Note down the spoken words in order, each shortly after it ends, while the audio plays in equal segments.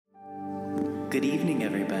Good evening,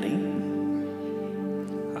 everybody.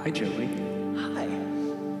 Hi, Joey. Hi.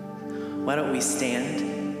 Why don't we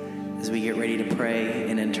stand as we get ready to pray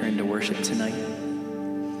and enter into worship tonight?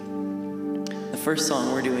 The first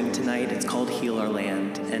song we're doing tonight, it's called Heal Our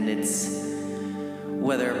Land, and it's,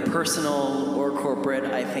 whether personal or corporate,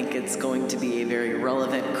 I think it's going to be a very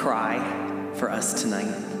relevant cry for us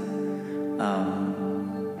tonight.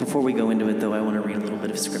 Before we go into it, though, I want to read a little bit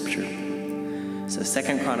of scripture. So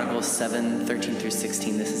 2 Chronicles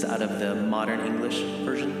 7:13-16, this is out of the modern English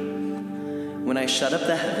version. When I shut up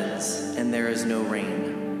the heavens and there is no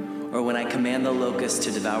rain, or when I command the locusts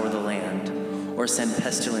to devour the land, or send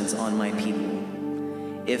pestilence on my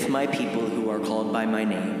people, if my people who are called by my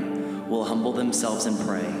name will humble themselves and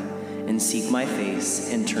pray, and seek my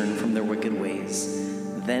face and turn from their wicked ways,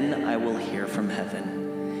 then I will hear from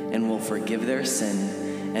heaven, and will forgive their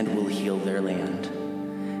sin, and will heal their land.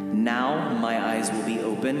 Now my eyes will be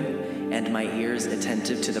open and my ears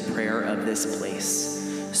attentive to the prayer of this place.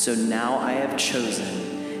 So now I have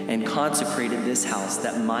chosen and consecrated this house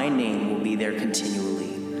that my name will be there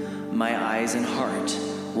continually. My eyes and heart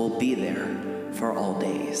will be there for all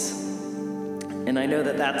days. And I know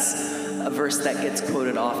that that's a verse that gets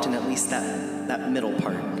quoted often, at least that middle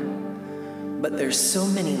part. But there's so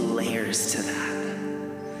many layers to that.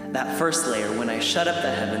 That first layer, when I shut up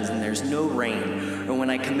the heavens and there's no rain, or when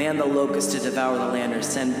I command the locusts to devour the land or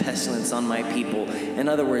send pestilence on my people. In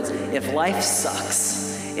other words, if life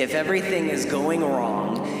sucks, if everything is going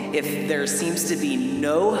wrong, if there seems to be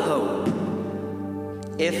no hope,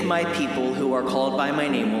 if my people who are called by my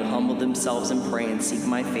name will humble themselves and pray and seek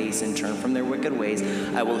my face and turn from their wicked ways,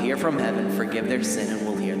 I will hear from heaven, forgive their sin, and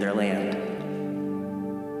will heal their land.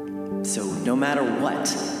 So no matter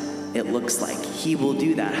what it looks like, he will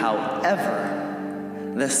do that.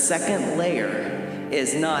 However, the second layer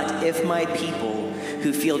is not if my people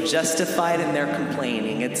who feel justified in their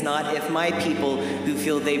complaining. It's not if my people who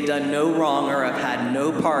feel they've done no wrong or have had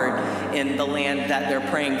no part in the land that they're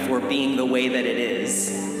praying for being the way that it is.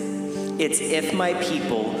 It's if my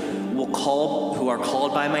people who are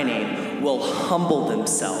called by my name will humble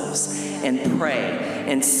themselves and pray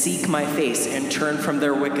and seek my face and turn from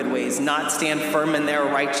their wicked ways, not stand firm in their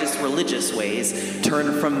righteous religious ways,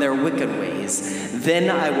 turn from their wicked ways. Then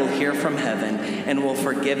I will hear from heaven and will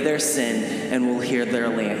forgive their sin and will heal their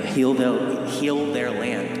land. Heal their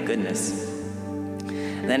land. Goodness.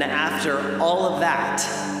 Then after all of that,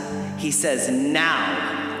 he says,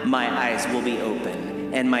 now my eyes will be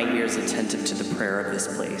open and my ears attentive to the prayer of this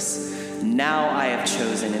place. Now I have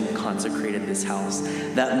chosen and consecrated this house,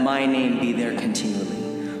 that my name be there continually.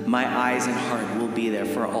 My eyes and heart will be there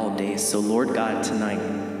for all days. So Lord God, tonight,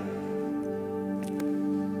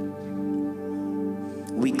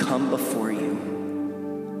 we come before you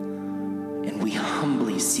and we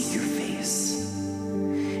humbly seek your face.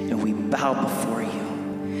 And we bow before you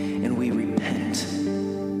and we repent.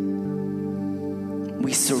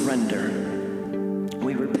 We surrender.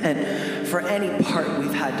 We repent for any part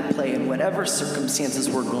we've had to play in whatever circumstances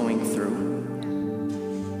we're going through.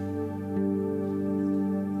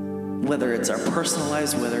 Whether it's our personal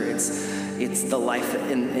lives, whether it's the life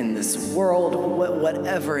in this world,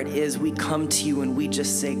 whatever it is, we come to you and we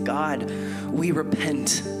just say, God, we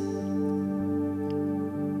repent.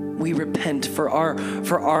 We repent for our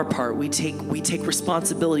part. We take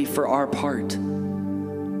responsibility for our part.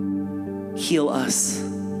 Heal us.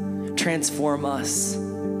 Transform us.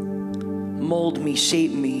 Mold me,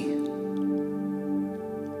 shape me.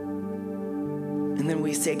 And then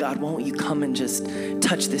we say, God, won't you come and just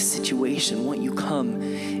touch this situation? Won't you come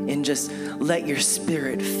and just let your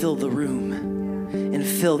spirit fill the room and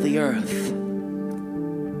fill the earth?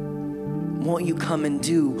 Won't you come and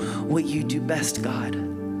do what you do best, God?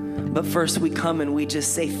 But first we come and we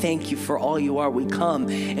just say thank you for all you are. We come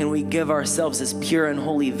and we give ourselves as pure and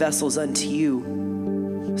holy vessels unto you,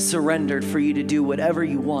 surrendered for you to do whatever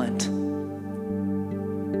you want.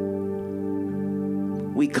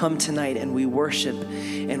 We come tonight and we worship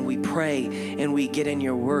and we pray and we get in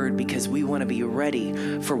your word because we want to be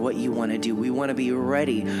ready for what you want to do. We want to be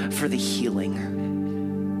ready for the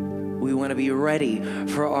healing. We want to be ready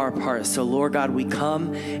for our part. So Lord God, we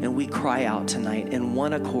come and we cry out tonight in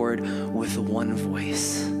one accord with one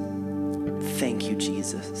voice. Thank you,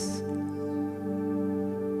 Jesus.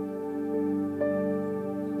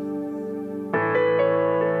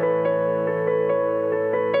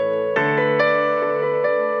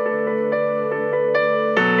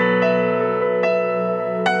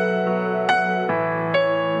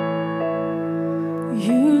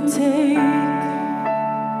 You take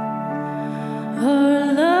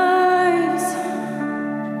our lives,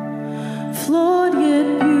 flawed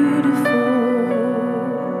yet beautiful.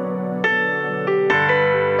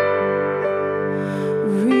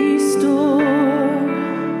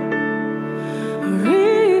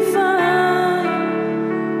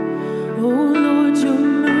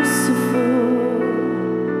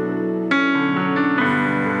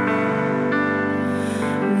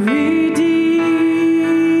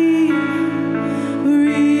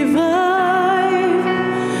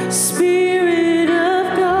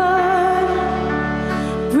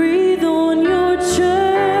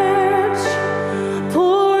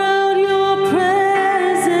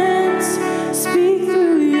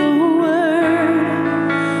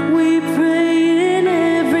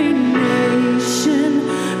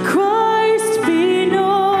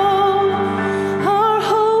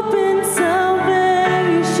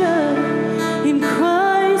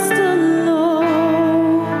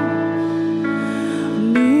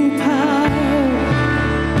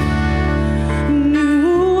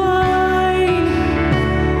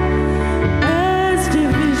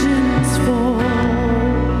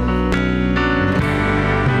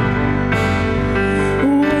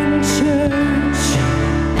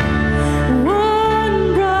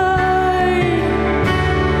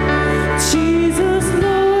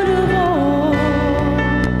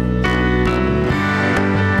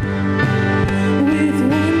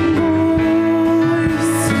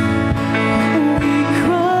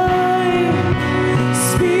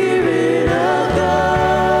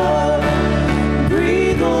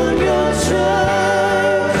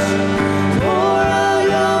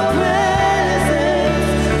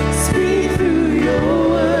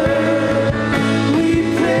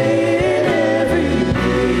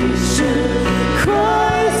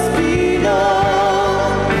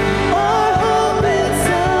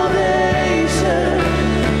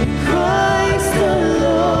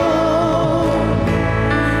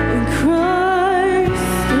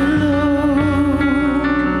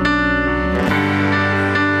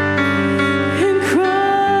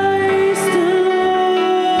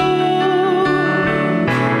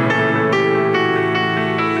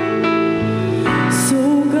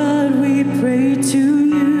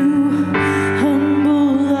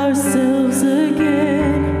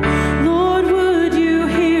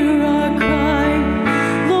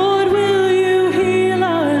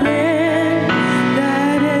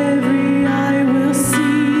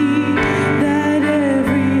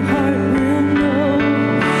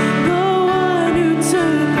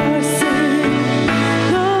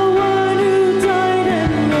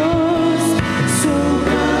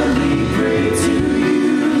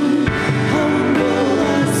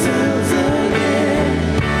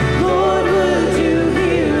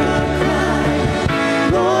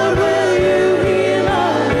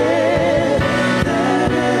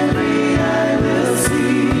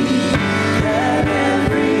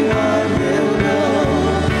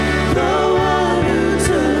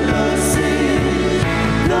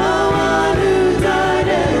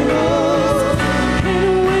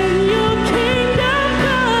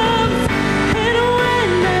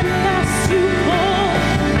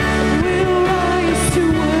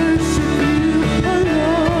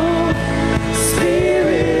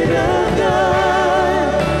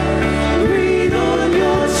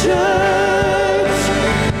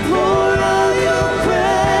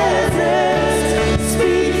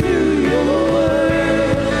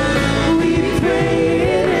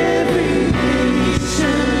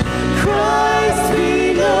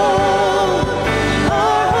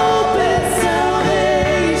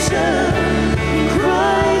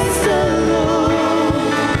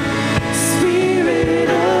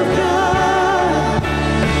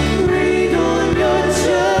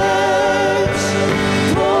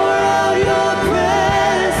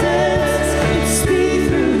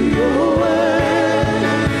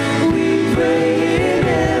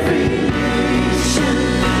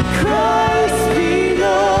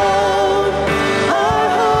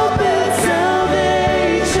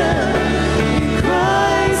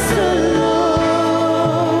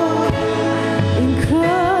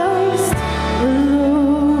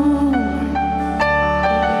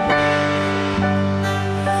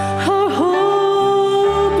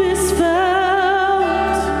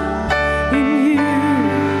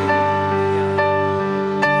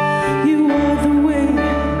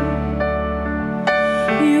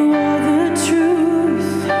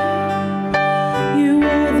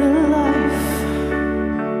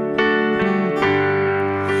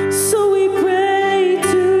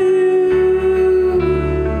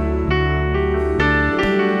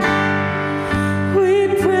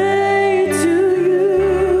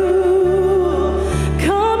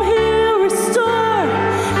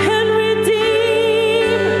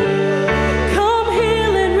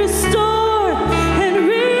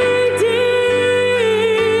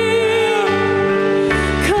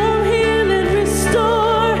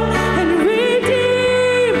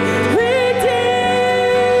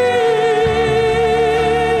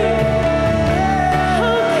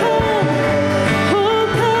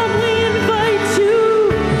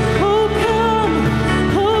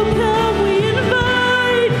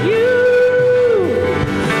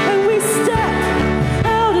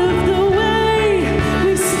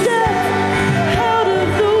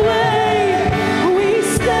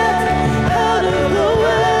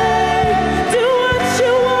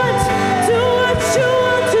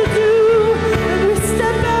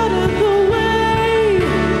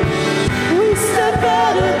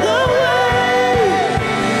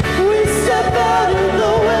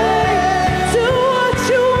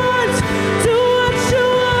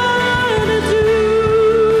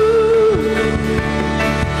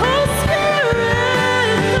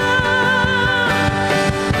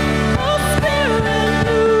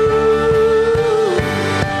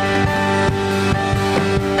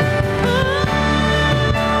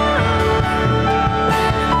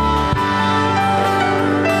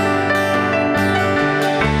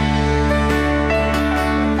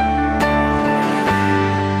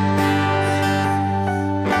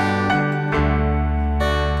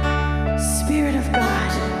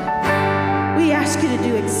 to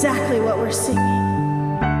do exactly what we're singing.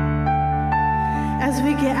 As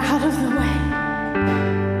we get out of the way,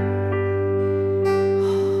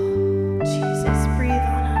 Jesus, breathe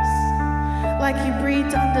on us like you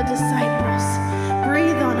breathed on the disciples.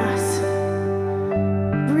 Breathe on us.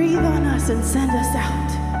 Breathe on us and send us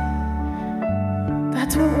out.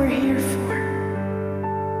 That's what we're here for.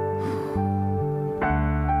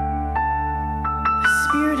 The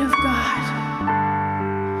Spirit of God.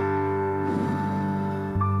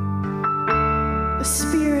 The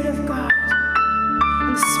Spirit of God.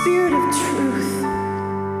 And the Spirit of truth.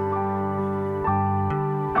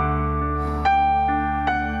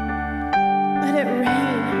 Let it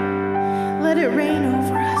rain. Let it rain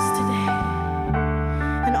over us today.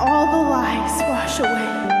 And all the lies wash away.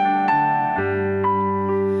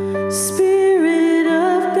 Spirit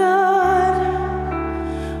of God,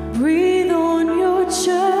 breathe on your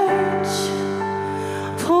church.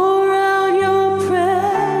 Pour out your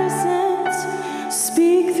presence.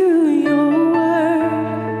 Speak through your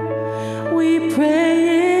word.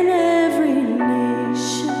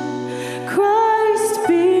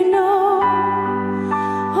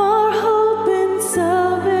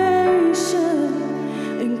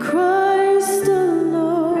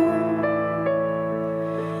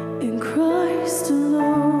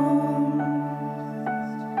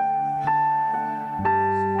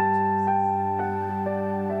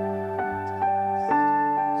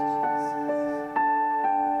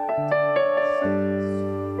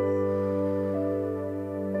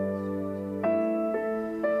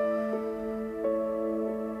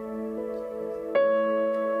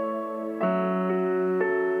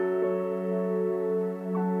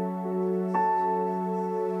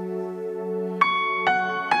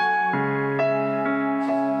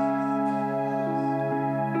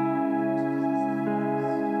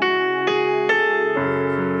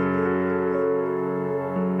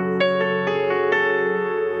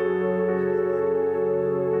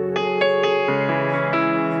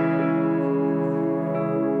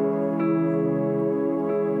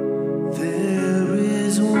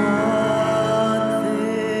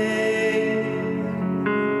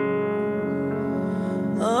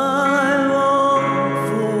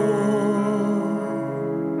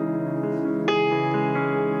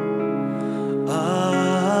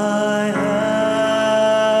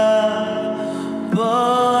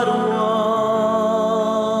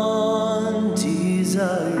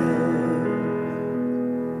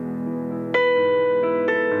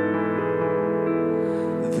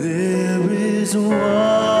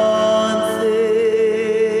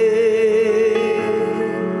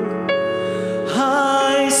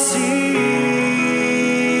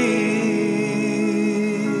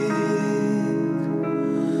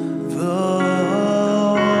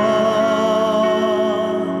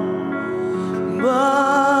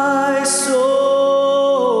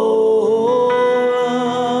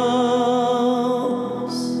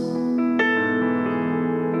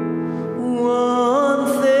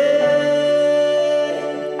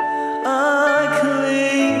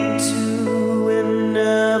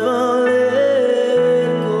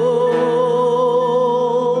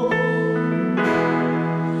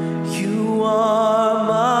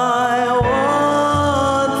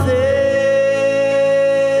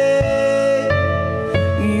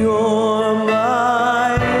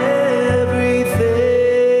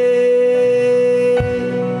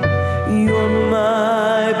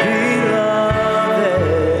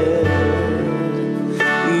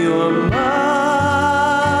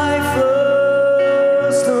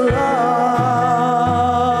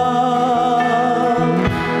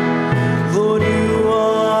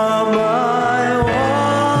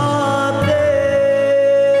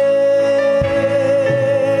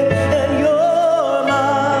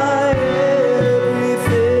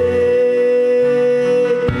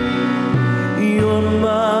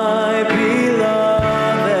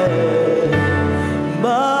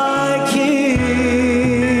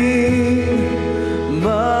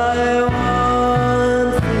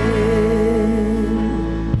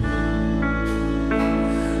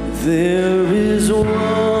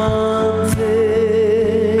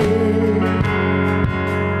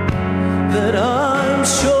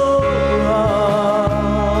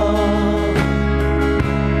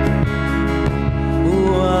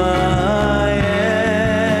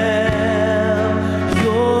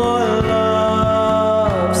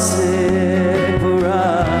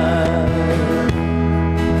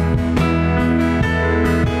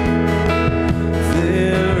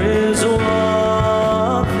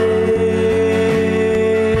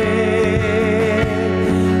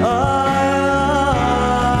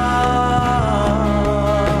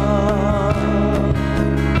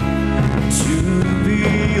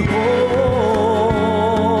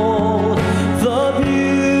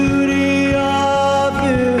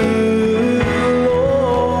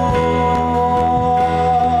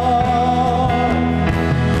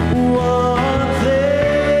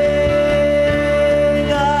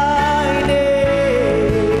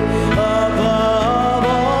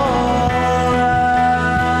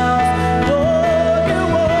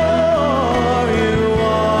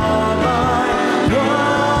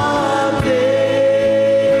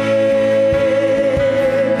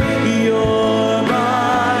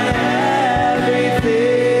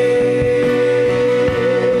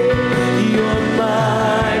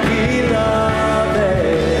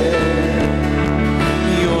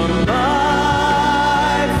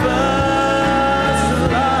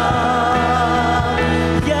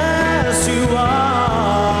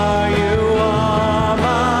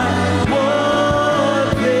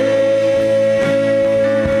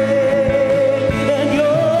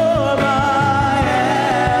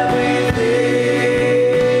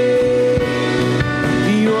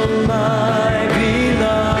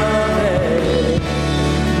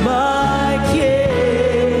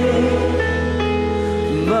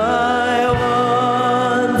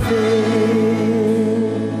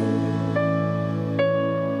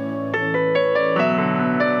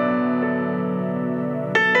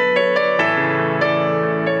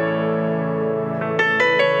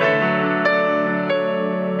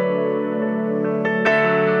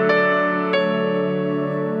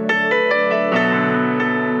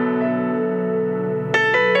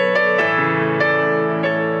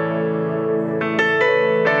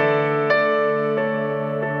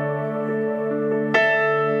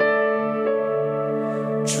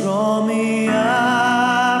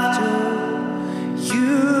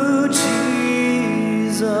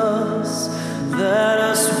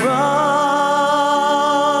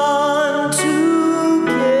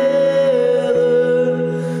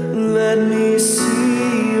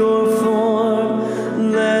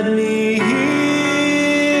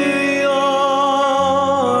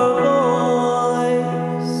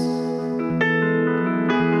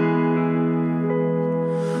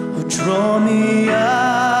 draw me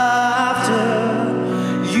after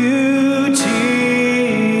you,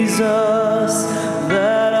 Jesus.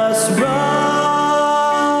 Let us run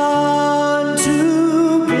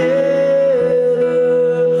together.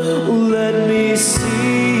 Let me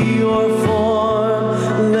see your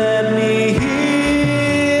form. Let me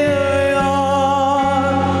hear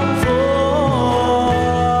your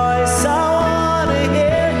voice. I want to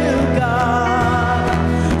hear you,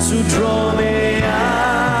 God. So draw me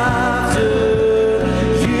after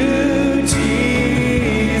you,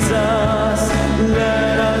 Jesus.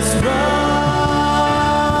 Let us run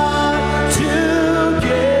together.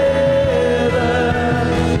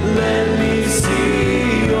 Let me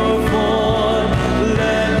see your form.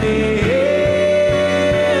 Let me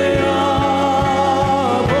hear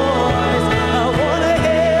your voice. I want to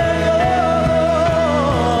hear your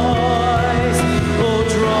voice. Oh,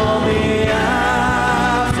 draw me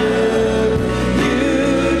after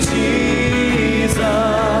you,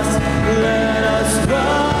 Jesus. Let us run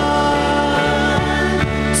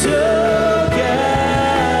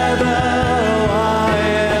together. I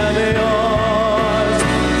am yours.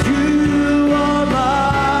 You are mine.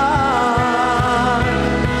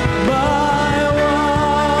 My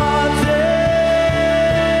one thing.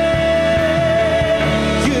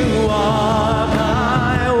 You are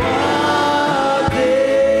my one thing.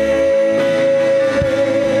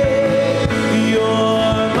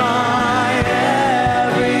 You're my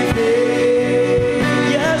everything.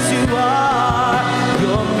 Yes, you are.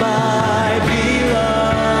 You're my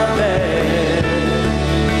beloved,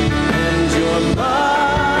 and you're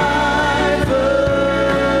my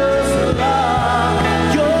first love.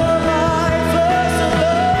 You're my first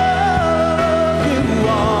love. You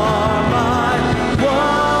are my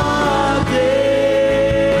one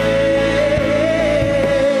thing.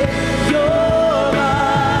 You're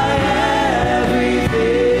my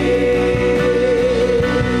everything.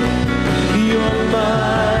 You're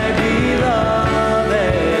my beloved,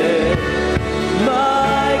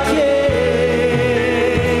 my king,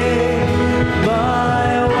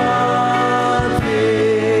 my one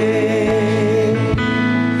thing.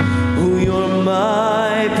 Oh, you're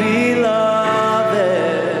my beloved,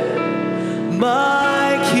 my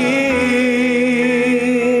king.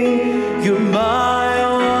 You're my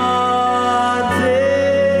one thing.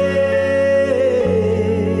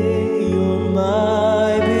 You're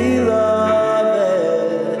my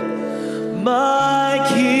beloved, my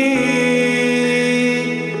king,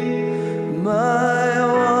 my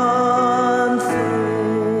one thing.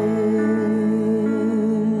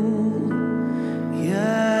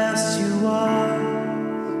 Yes, you are.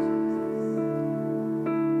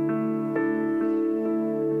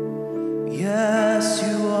 Yes,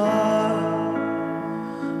 you are.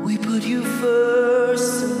 We put you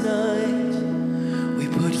first tonight. We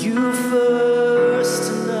put you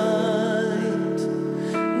first tonight.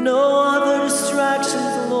 No other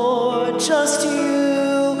distractions, Lord. Just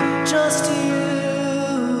you, just you.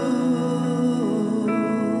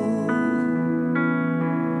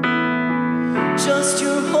 Just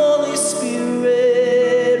your Holy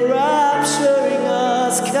Spirit rapturing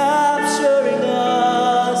us, capturing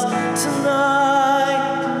us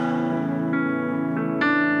tonight.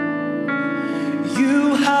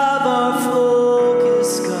 You have our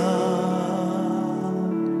focus,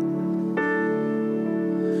 God.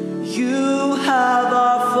 You have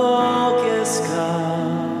our focus,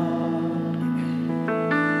 God.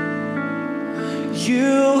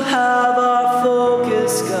 You have our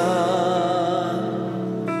focus, God.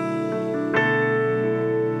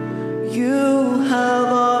 You have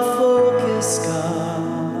our focus, God.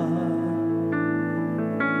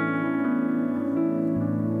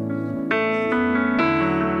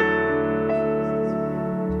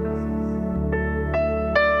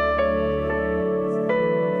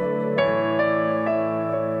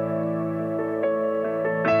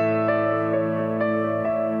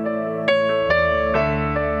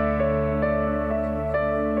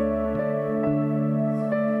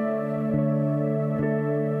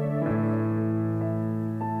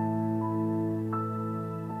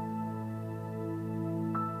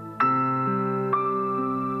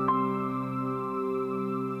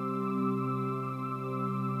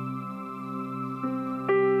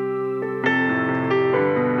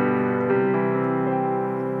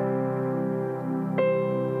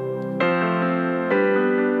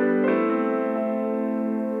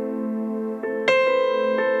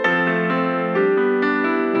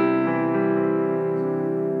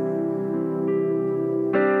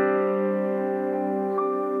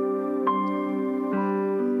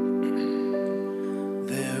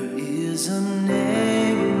 is a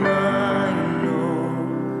name I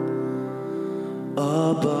know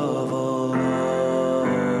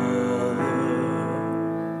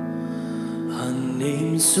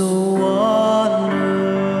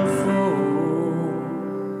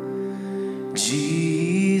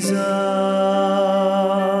Jesus,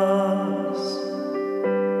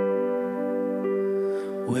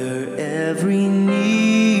 where every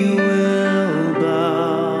knee will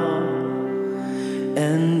bow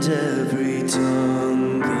and every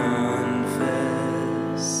tongue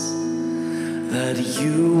confess that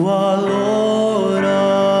you are Lord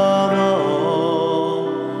of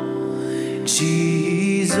all.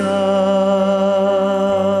 Jesus,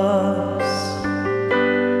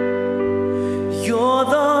 you're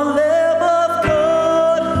the Lamb of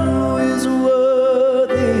God who is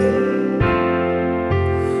worthy,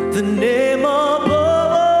 the name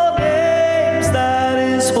above all names that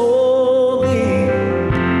is holy,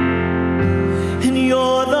 and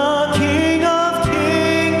you're the King of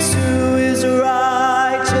kings who is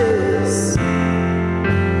righteous,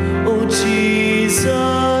 oh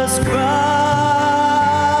Jesus Christ.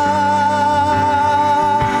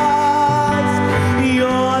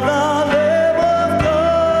 You're the Lamb of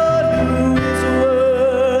God who is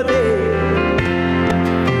worthy,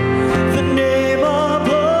 the name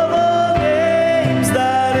above all names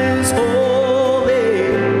that is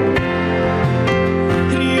holy,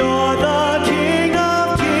 and you're the King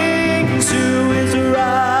of kings who is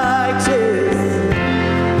righteous,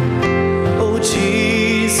 oh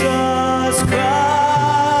Jesus Christ.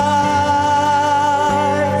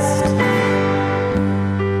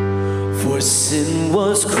 For sin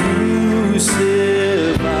was crucified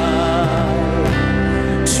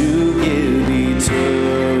to give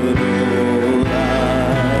eternal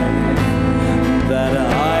life, that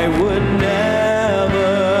I would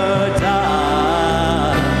never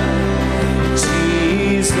die.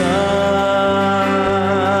 Jesus,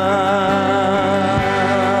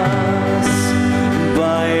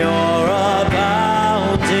 by your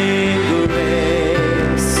abounding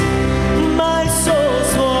grace, my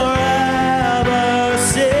soul's forever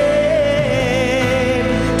saved.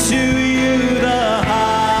 To you the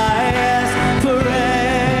highest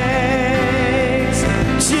praise.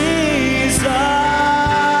 Jesus,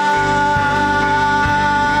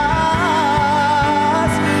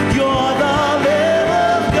 you're the Lamb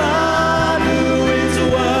of God who is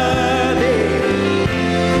worthy,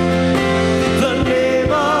 the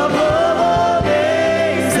name above all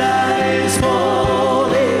names that is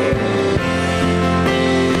holy,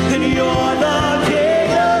 and you're the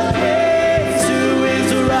King of kings who is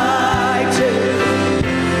righteous,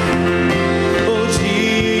 oh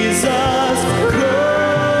Jesus Christ.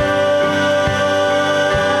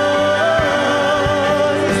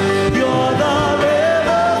 You're the Lamb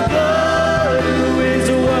of God who is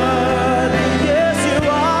worthy, yes you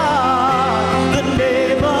are, the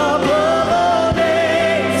name above all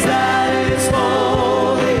names that is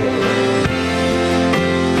holy,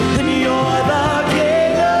 and you're the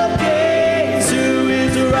King of kings who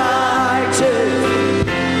is righteous,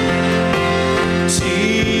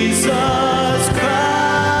 Jesus Christ.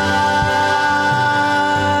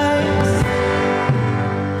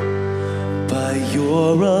 By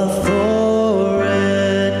your authority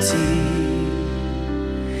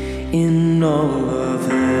in all of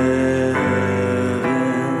heaven,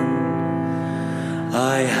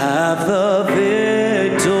 I have the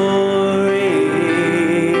victory,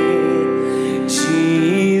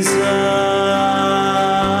 Jesus.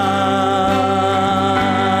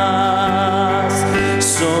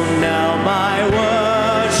 So now my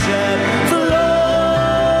worship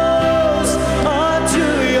flows unto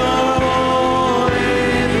your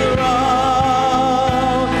holy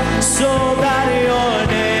throne, so that your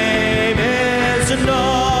name is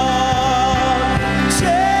known.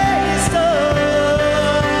 Jesus,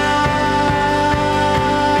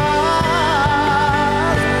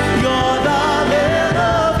 you're the Lamb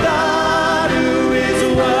of God who is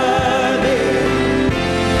worthy,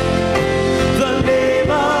 the name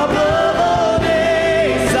above all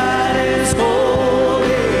names that is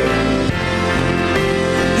holy,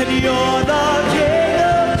 and you're the King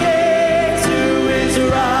of kings who is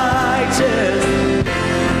righteous,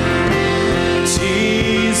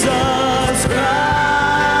 Jesus Christ.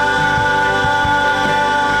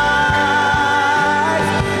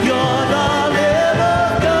 You're the Lamb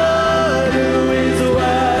of God who is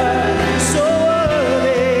so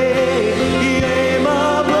worthy, the name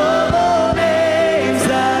above all names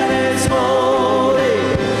that is holy,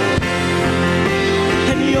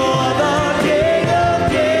 and you're the King of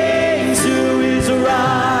kings who is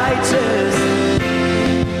righteous,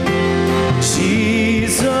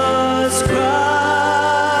 Jesus Christ.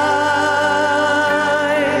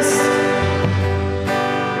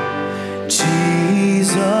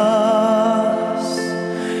 Jesus,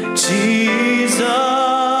 Jesus,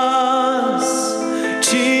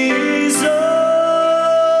 Jesus.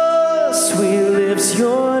 lift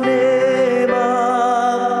your name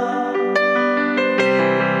up.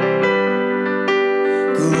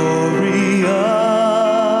 Glorious,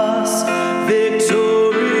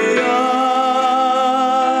 victorious,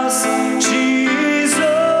 Jesus,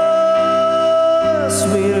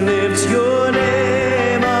 we lift your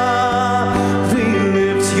name up. We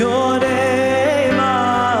lift your name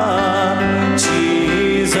up.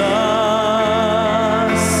 Jesus,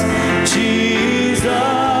 Jesus,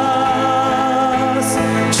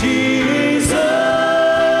 Jesus,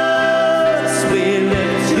 we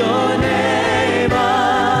lift your name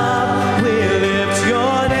up. We lift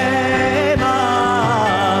your name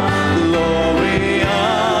up. Glorious,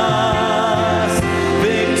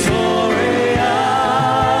 victorious,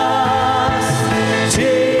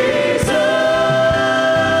 Jesus,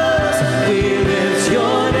 we lift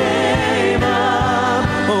your name up.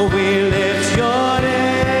 Oh, we lift your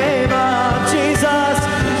name up. Jesus,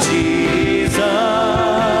 Jesus,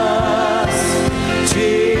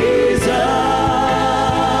 Jesus,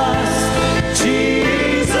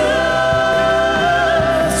 Jesus,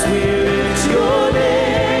 we lift your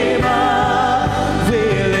name up. We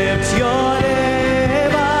lift your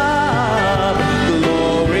name up.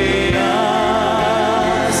 Glorious,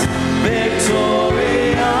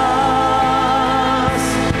 victorious,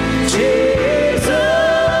 Jesus,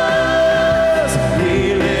 we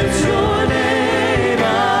lift your name up.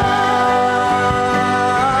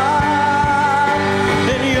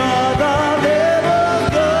 And you're the Lamb of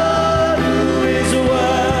God who is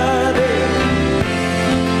worthy,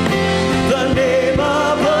 the name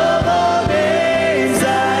above all names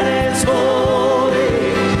that is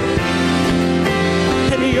holy.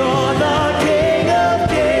 And you're the King of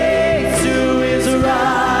kings who is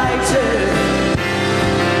righteous,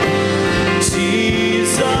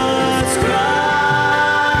 Jesus Christ,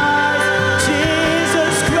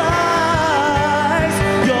 Jesus Christ. You're the Lamb of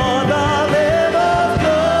God who is so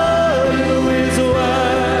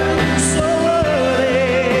worthy, the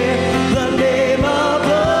name above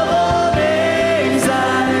all names that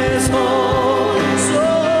is holy,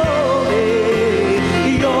 so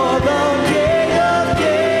holy. You're the King of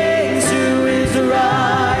kings who is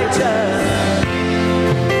righteous,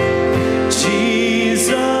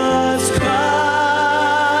 Jesus Christ.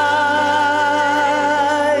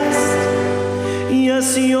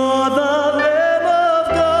 Yes, you're the Lamb of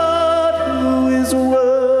God who is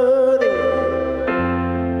worthy,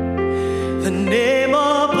 the name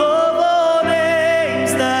above all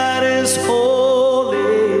names that is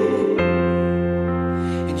holy.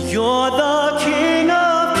 And you're the King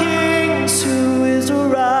of kings who is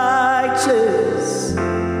righteous,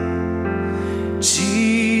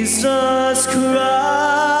 Jesus Christ,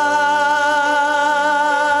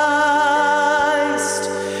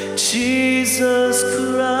 Jesus Christ.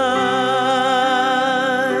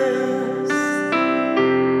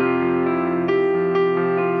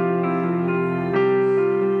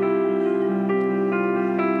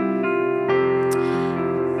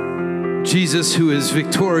 Jesus who is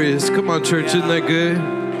victorious. Come on, church, isn't that good?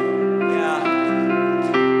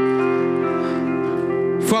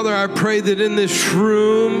 Father, I pray that in this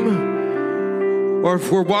room, or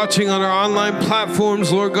if we're watching on our online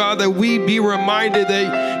platforms, Lord God, that we be reminded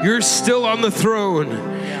that you're still on the throne.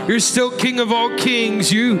 You're still King of all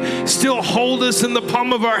kings. You still hold us in the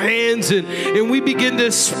palm of our hands, and we begin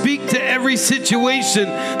to speak to every situation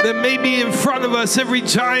that may be in front of us, every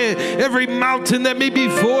giant, every mountain that may be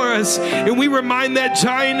before us. And we remind that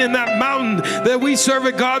giant and that mountain that we serve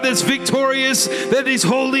a God that's victorious, that He's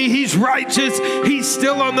holy, He's righteous, He's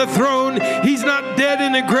still on the throne. He's not dead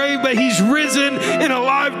in a grave, but He's risen and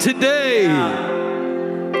alive today.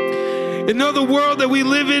 And know the world that we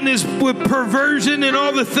live in is with perversion and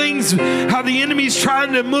all the things, how the enemy's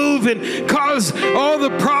trying to move and cause all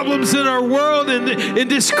the problems in our world and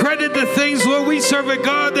discredit the things. Lord, we serve a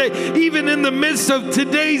God that even in the midst of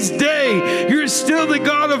today's day, you're still the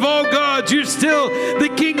God of all gods. You're still the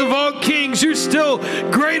King of all kings. You're still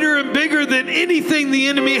greater and bigger than anything the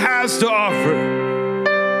enemy has to offer.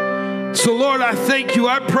 So, Lord, I thank you.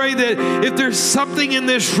 I pray that if there's something in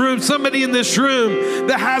this room, somebody in this room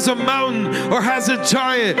that has a mountain or has a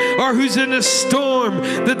giant or who's in a storm,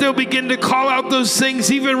 that they'll begin to call out those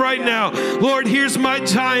things even right now. Lord, here's my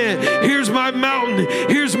giant. Here's my mountain.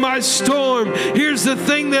 Here's my storm. Here's the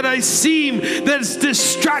thing that I see that's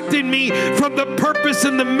distracting me from the purpose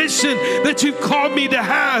and the mission that you've called me to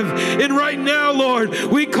have. And right now, Lord,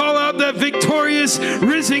 we call out that victorious,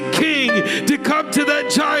 risen King to come to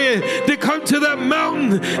that giant, to come to that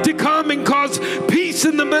mountain, to come and cause peace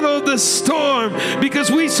in the middle of the storm, because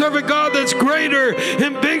we serve a God that's greater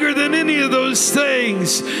and bigger than any any of those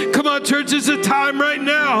things. Come on, church, it's a time right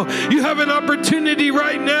now. You have an opportunity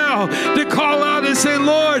right now to call out and say,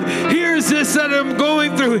 Lord, here's this that I'm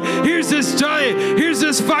going through. Here's this giant. Here's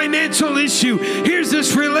this financial issue. Here's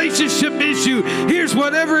this relationship issue. Here's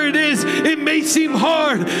whatever it is. It may seem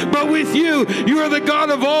hard, but with you, you are the God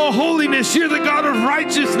of all holiness. You're the God of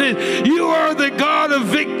righteousness. You are the God of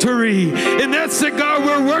victory. And that's the God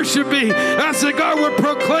we're worshiping. That's the God we're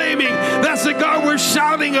proclaiming. That's the God we're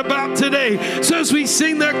shouting about today. So as we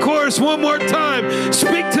sing that chorus one more time,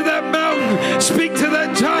 speak to that mountain. Speak to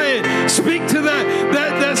that giant. Speak to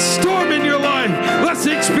that storm in your life. Let's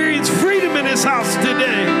experience freedom in His house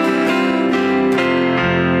today.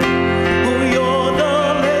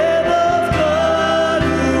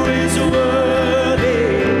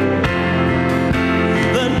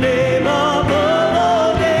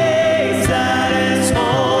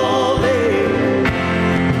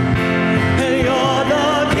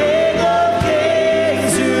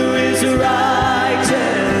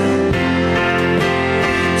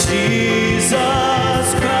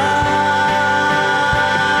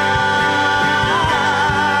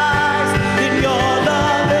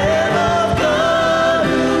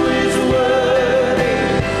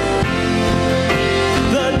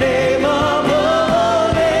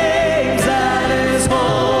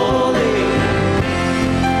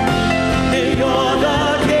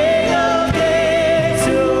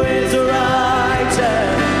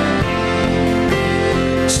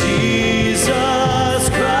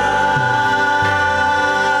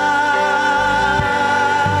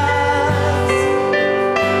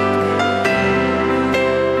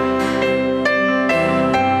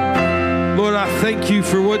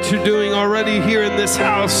 You're doing already here in this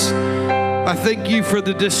house. I thank you for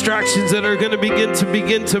the distractions that are going to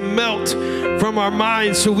begin to melt from our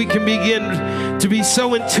minds so we can begin to be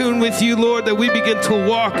so in tune with you, Lord, that we begin to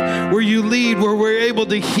walk where you lead, where we're able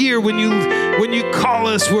to hear when you call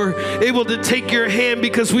us. We're able to take your hand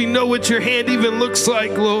because we know what your hand even looks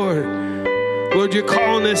like, Lord. Lord, you're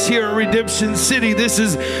calling us here at Redemption City. This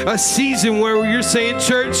is a season where you're saying,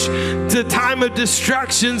 church, the time of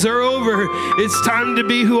distractions are over. It's time to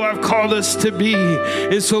be who I've called us to be.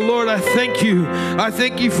 And so, Lord, I thank you. I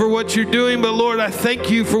thank you for what you're doing, but Lord, I thank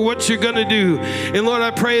you for what you're going to do. And Lord,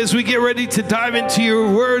 I pray as we get ready to dive into your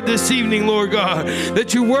word this evening, Lord God,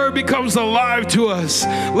 that your word becomes alive to us.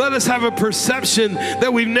 Let us have a perception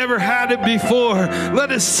that we've never had it before. Let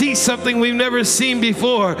us see something we've never seen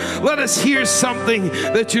before. Let us hear something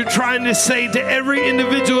that you're trying to say to every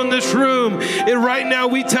individual in this room. And right now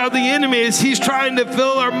we tell the enemy, as he's trying to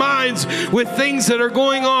fill our minds with things that are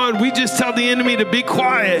going on, we just tell the enemy to be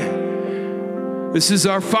quiet. This is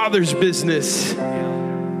our Father's business.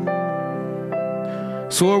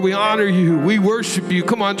 So Lord, we honor you. We worship you.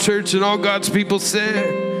 Come on, church, and all God's people said,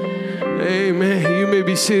 amen. You may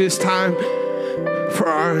be seated. It's time for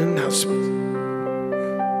our announcement.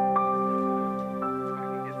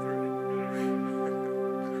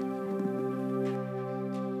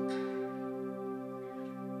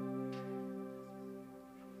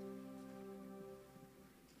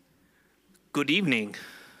 Good evening.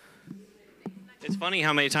 It's funny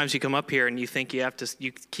how many times you come up here and you think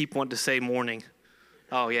you keep wanting to say morning.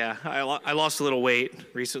 Oh yeah, I lost a little weight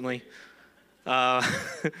recently. I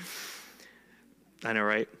know,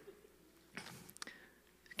 right?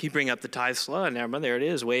 Keep bringing up the tithe slow. Never mind, there it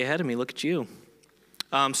is, way ahead of me. Look at you.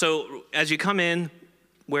 So as you come in,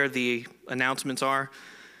 where the announcements are,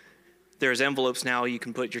 there's envelopes now. You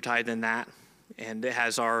can put your tithe in that, and it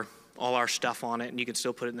has all our stuff on it, and you can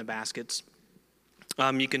still put it in the baskets.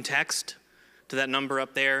 You can text to that number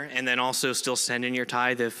up there, and then also still send in your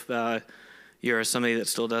tithe if you're somebody that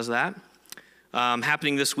still does that.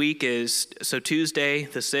 Happening this week is Tuesday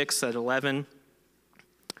the 6th at 11.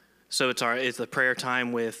 So it's the prayer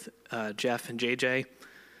time with Jeff and JJ,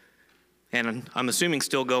 and I'm assuming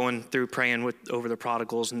still going through praying over the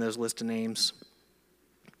prodigals and those list of names.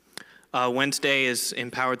 Wednesday is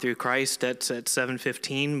Empowered Through Christ. That's at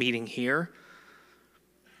 7:15, meeting here.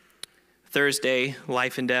 Thursday,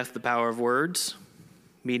 Life and Death, the Power of Words,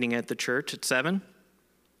 meeting at the church at 7.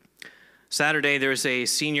 Saturday, there's a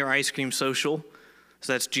senior ice cream social.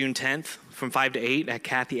 So that's June 10th from 5 to 8 at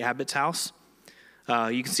Kathy Abbott's house.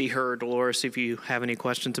 You can see her or Dolores if you have any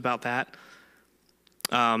questions about that.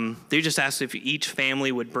 They just asked if each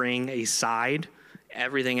family would bring a side.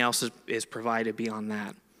 Everything else is provided beyond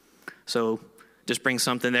that. So just bring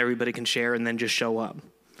something that everybody can share and then just show up.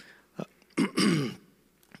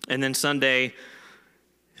 And then Sunday,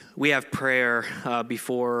 we have prayer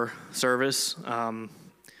before service. And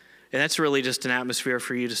that's really just an atmosphere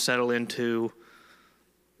for you to settle into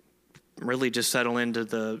really just settle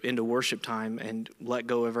into worship time and let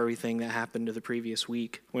go of everything that happened to the previous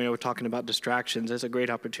week. When we're talking about distractions, it's a great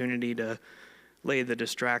opportunity to lay the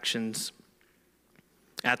distractions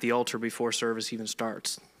at the altar before service even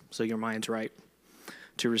starts, so your mind's right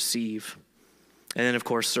to receive. And then, of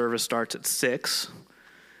course, service starts at 6.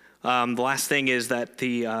 The last thing is that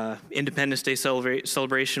the Independence Day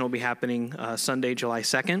celebration will be happening Sunday, July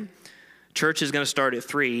 2nd. Church is going to start at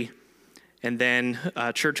 3, and then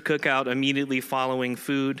church cookout immediately following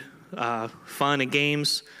food, fun and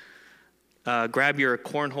games. Grab your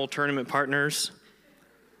cornhole tournament partners.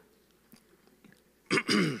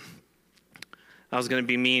 I was going to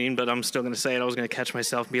be mean, but I'm still going to say it. I was going to catch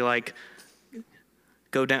myself and be like,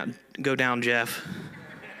 go down, Jeff.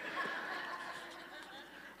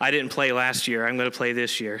 I didn't play last year. I'm going to play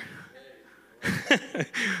this year.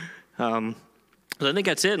 I think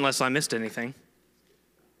that's it, unless I missed anything.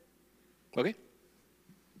 Okay.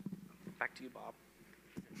 Back to you, Bob.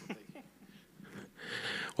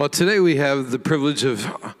 Well, today we have the privilege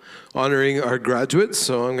of honoring our graduates,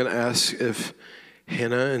 so I'm going to ask if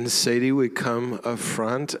Hannah and Sadie would come up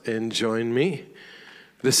front and join me.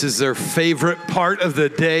 This is their favorite part of the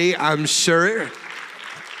day, I'm sure.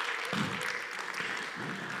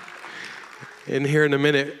 And here in a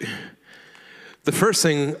minute, the first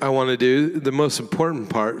thing I want to do, the most important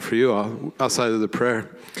part for you all, outside of the prayer,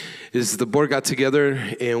 is the board got together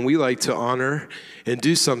and we like to honor and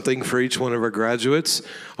do something for each one of our graduates.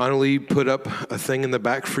 Annalie put up a thing in the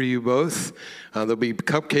back for you both. There'll be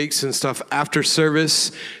cupcakes and stuff after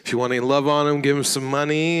service. If you want to love on them, give them some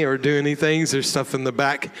money or do anything, there's stuff in the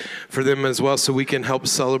back for them as well, so we can help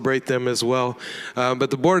celebrate them as well. But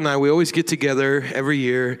the board and I, we always get together every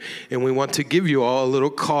year and we want to give you all a little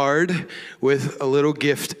card with a little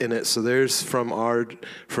gift in it. So there's from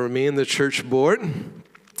me and the church board.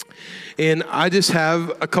 And I just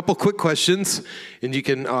have a couple quick questions, and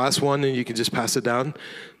I'll ask one and you can just pass it down.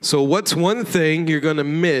 So what's one thing you're going to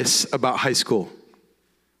miss about high school?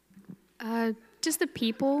 Just the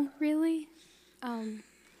people, really.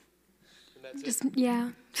 Just, yeah.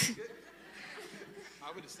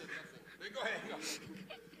 I would have said nothing. Go ahead.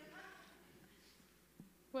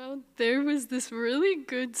 Well, there was this really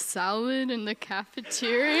good salad in the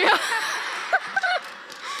cafeteria.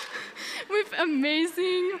 With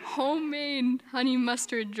amazing homemade honey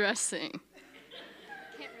mustard dressing.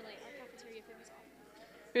 Can't relate. Our cafeteria food was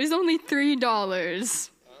awful. It was only $3.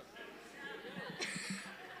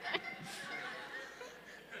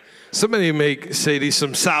 Somebody make Sadie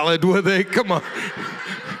some salad with it. Come on.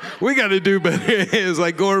 We got to do better. It's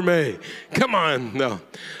like gourmet. Come on. No.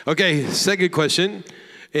 Okay, second question.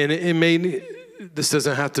 And this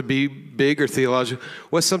doesn't have to be big or theological.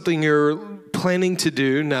 What's something you're planning to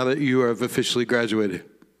do now that you have officially graduated?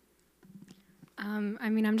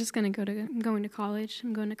 I'm just going to I'm going to college.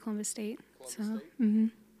 I'm going to Columbus State. Very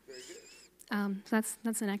good. That's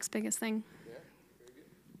the next biggest thing. Yeah, very good.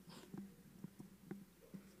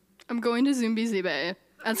 I'm going to Zumbi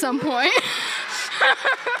at some point.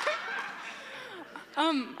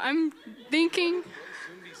 I'm thinking...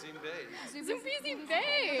 Zumbi.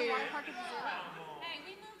 Hey,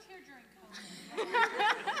 we moved here during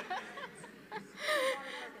COVID.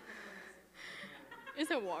 It's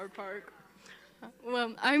a water park.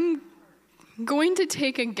 Well, I'm going to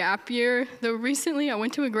take a gap year. Though recently I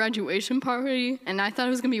went to a graduation party, and I thought it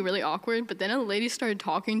was going to be really awkward, but then a lady started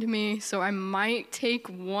talking to me, so I might take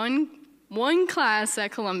one class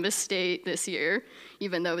at Columbus State this year,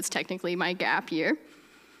 even though it's technically my gap year.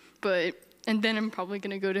 And then I'm probably going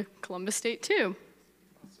to go to Columbus State, too.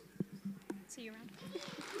 See you around.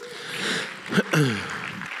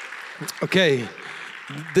 Okay,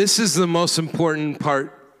 this is the most important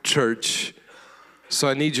part, church. So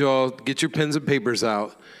I need you all to get your pens and papers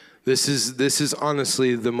out. This is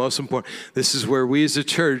honestly the most important. This is where we as a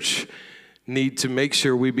church need to make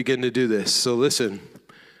sure we begin to do this. So listen,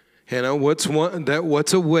 Hannah, what's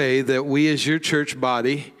a way that we as your church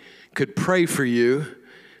body could pray for you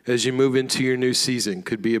as you move into your new season?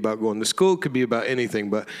 Could be about going to school, could be about anything,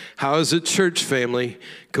 but how as a church family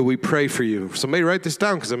could we pray for you? Somebody write this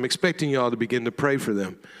down, because I'm expecting you all to begin to pray for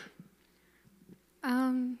them.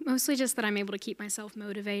 Mostly just that I'm able to keep myself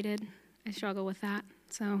motivated. I struggle with that,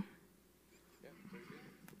 so.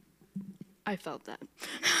 I felt that.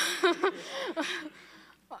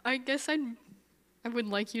 I guess I would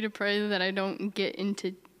like you to pray that I don't get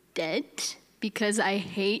into debt, because I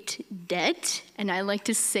hate debt, and I like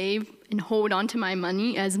to save and hold on to my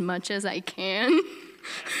money as much as I can.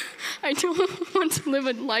 I don't want to live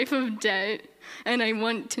a life of debt, and I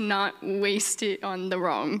want to not waste it on the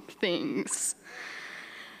wrong things.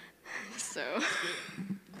 So.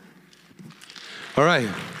 All right.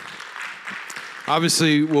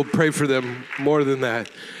 Obviously, we'll pray for them more than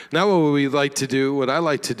that. Now what we like to do, what I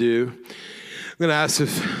like to do, I'm going to ask if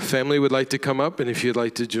family would like to come up, and if you'd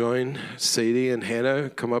like to join Sadie and Hannah,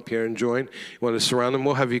 come up here and join. You want to surround them,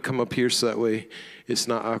 we'll have you come up here so that way it's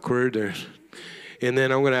not awkward. And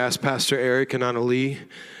then I'm going to ask Pastor Eric and Anna Lee.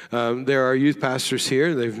 There are youth pastors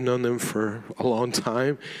here. They've known them for a long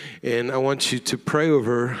time. And I want you to pray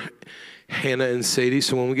over Hannah and Sadie.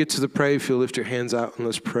 So when we get to the pray, if you'll lift your hands out and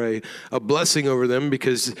let's pray a blessing over them,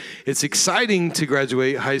 because it's exciting to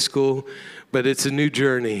graduate high school, but it's a new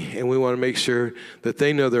journey. And we want to make sure that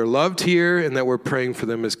they know they're loved here and that we're praying for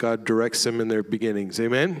them as God directs them in their beginnings.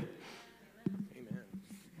 Amen? Amen.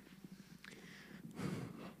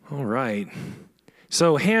 All right.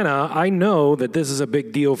 So Hannah, I know that this is a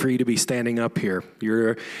big deal for you to be standing up here.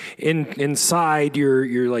 You're inside.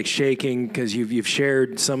 You're like shaking because you've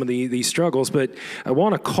shared some of these struggles. But I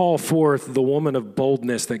want to call forth the woman of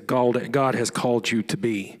boldness that God has called you to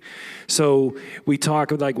be. So we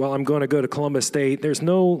talk like, well, I'm going to go to Columbus State. There's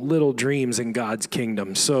no little dreams in God's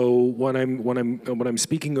kingdom. So what I'm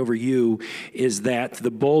speaking over you is that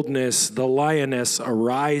the boldness, the lioness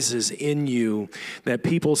arises in you, that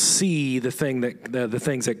people see the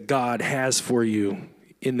things that God has for you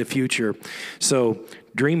in the future. So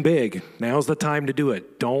dream big. Now's the time to do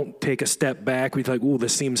it. Don't take a step back. We're like, ooh,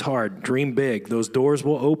 this seems hard. Dream big. Those doors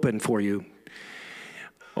will open for you.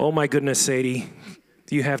 Oh my goodness, Sadie.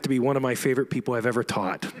 You have to be one of my favorite people I've ever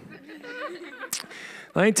taught.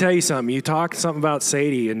 Let me tell you something. You talk something about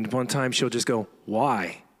Sadie, and one time she'll just go,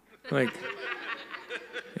 why? Like,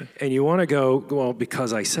 and you want to go, well,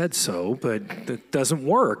 because I said so, but that doesn't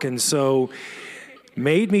work. And so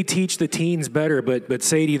made me teach the teens better, but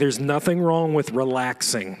Sadie, there's nothing wrong with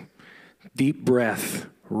relaxing. Deep breath,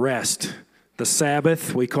 rest. The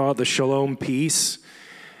Sabbath, we call it the shalom peace.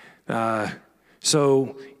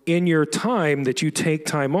 So in your time that you take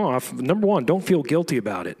time off, number one, don't feel guilty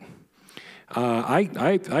about it.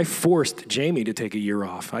 I forced Jamie to take a year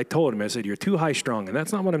off. I told him, I said, you're too high strung. And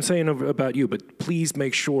that's not what I'm saying about you, but please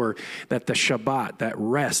make sure that the Shabbat, that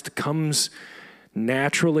rest, comes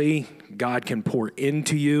naturally. God can pour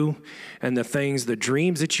into you. And the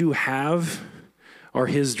dreams that you have are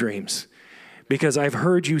his dreams. Because I've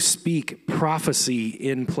heard you speak prophecy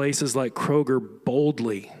in places like Kroger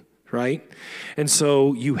boldly. Right? And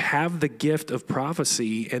so you have the gift of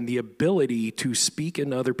prophecy and the ability to speak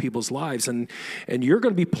in other people's lives. And you're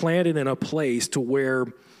going to be planted in a place to where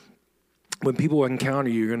when people encounter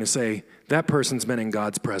you, you're going to say, that person's been in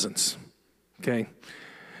God's presence. Okay?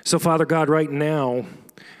 So Father God, right now,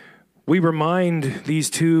 we remind these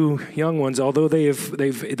two young ones, although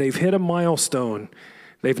they've hit a milestone,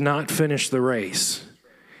 they've not finished the race.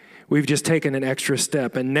 We've just taken an extra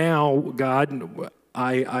step. And now, God,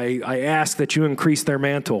 I ask that you increase their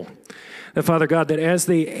mantle. That, Father God, that as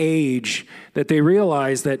they age, that they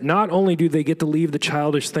realize that not only do they get to leave the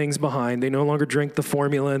childish things behind, they no longer drink the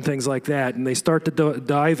formula and things like that, and they start to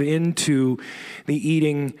dive into the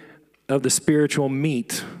eating of the spiritual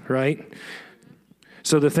meat, right?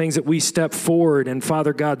 So the things that we step forward, and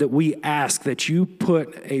Father God, that we ask that you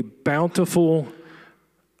put a bountiful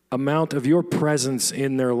amount of your presence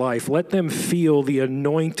in their life. Let them feel the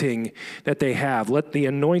anointing that they have. Let the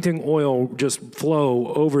anointing oil just flow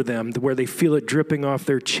over them to where they feel it dripping off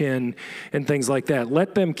their chin and things like that.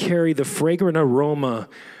 Let them carry the fragrant aroma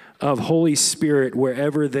of Holy Spirit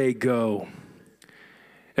wherever they go.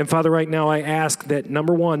 And Father, right now I ask that,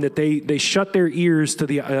 number one, that they shut their ears to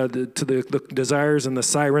the desires and the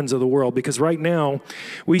sirens of the world. Because right now,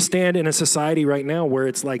 we stand in a society right now where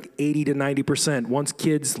it's like 80 to 90%. Once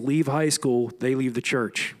kids leave high school, they leave the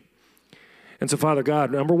church. And so, Father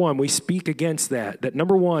God, number one, we speak against that. That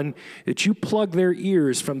number one, that you plug their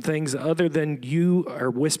ears from things other than you are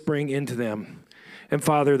whispering into them. And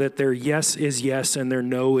Father, that their yes is yes and their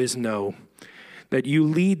no is no. That you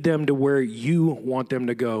lead them to where you want them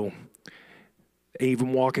to go,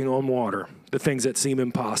 even walking on water, the things that seem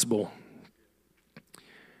impossible.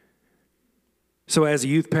 So as a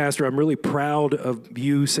youth pastor, I'm really proud of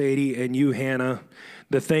you, Sadie, and you, Hannah,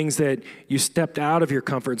 the things that you stepped out of your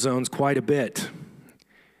comfort zones quite a bit.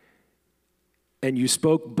 And you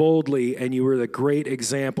spoke boldly, and you were the great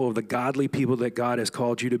example of the godly people that God has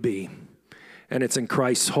called you to be. And it's in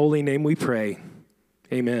Christ's holy name we pray.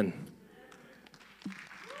 Amen.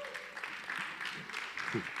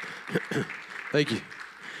 Thank you.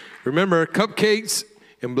 Remember, cupcakes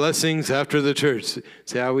and blessings after the church.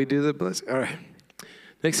 See how we do the blessing? All right.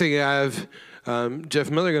 Next thing I have Jeff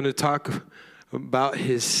Miller going to talk about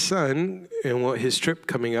his son and what his trip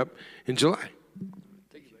coming up in July.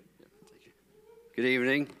 Thank you. Good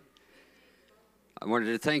evening. I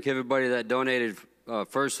wanted to thank everybody that donated.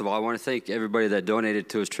 First of all, I want to thank everybody that donated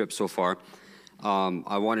to his trip so far.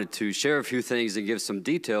 I wanted to share a few things and give some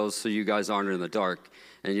details so you guys aren't in the dark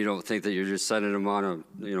and you don't think that you're just sending them on a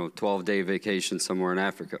 12-day vacation somewhere in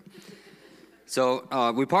Africa.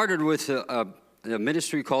 So we partnered with a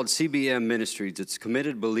ministry called CBM Ministries. It's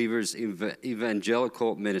Committed Believers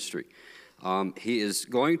Evangelical Ministry. He is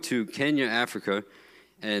going to Kenya, Africa,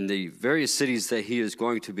 and the various cities that he is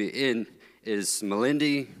going to be in is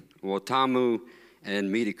Malindi, Watamu,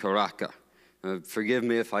 and Midi-Karaka. Forgive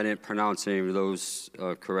me if I didn't pronounce any of those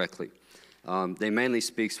correctly. They mainly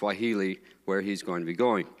speak Swahili where he's going to be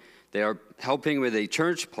going. They are helping with a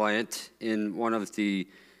church plant in one of the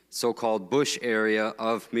so-called bush area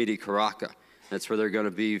of Midi-Karaka. That's where they're going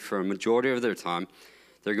to be for a majority of their time.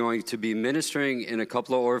 They're going to be ministering in a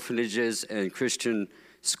couple of orphanages and Christian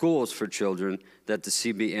schools for children that the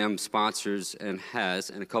CBM sponsors and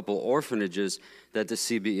has, and a couple of orphanages that the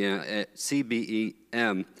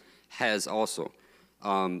CBEM has also.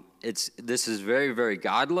 This is very, very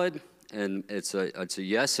God-led, and it's a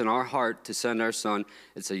yes in our heart to send our son.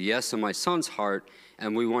 It's a yes in my son's heart,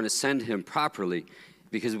 and we want to send him properly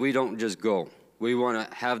because we don't just go. We want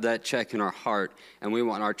to have that check in our heart, and we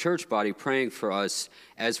want our church body praying for us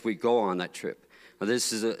as we go on that trip. Now,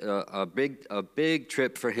 this is a big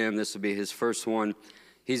trip for him. This will be his first one.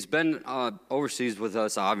 He's been overseas with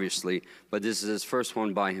us, obviously, but this is his first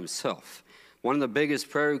one by himself. One of the biggest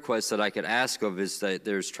prayer requests that I could ask of is that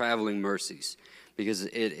there's traveling mercies, because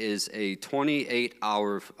it is a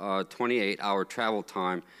 28-hour travel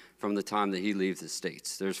time from the time that he leaves the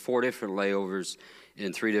States. There's 4 different layovers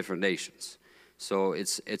in 3 different nations. So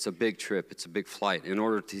it's a big trip. It's a big flight. In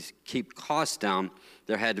order to keep costs down,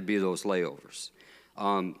 there had to be those layovers.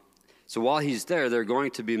 So while he's there, they're going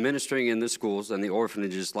to be ministering in the schools and the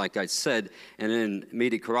orphanages, like I said. And in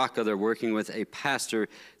Midi-Karaka, they're working with a pastor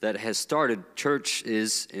that has started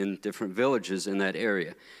churches in different villages in that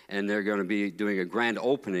area. And they're going to be doing a grand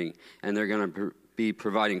opening, and they're going to be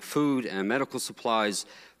providing food and medical supplies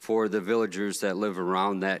for the villagers that live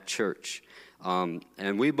around that church.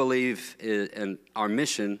 And we believe in our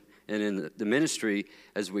mission and in the ministry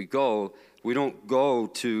as we go. We don't go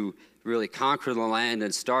to really conquer the land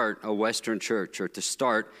and start a Western church or to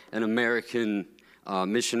start an American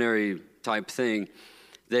missionary type thing.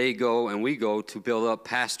 They go and we go to build up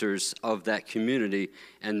pastors of that community,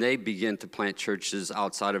 and they begin to plant churches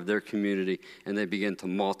outside of their community, and they begin to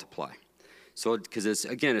multiply. So, because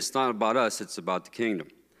it's not about us, it's about the kingdom.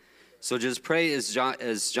 So just pray as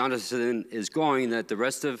Jonathan is going that the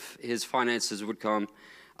rest of his finances would come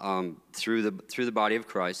through the body of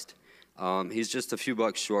Christ. He's just a few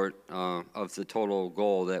bucks short of the total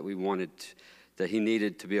goal that he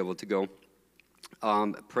needed to be able to go.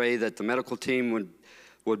 Pray that the medical team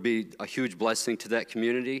would be a huge blessing to that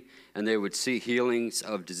community, and they would see healings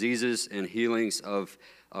of diseases and healings of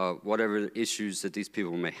whatever issues that these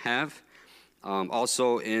people may have.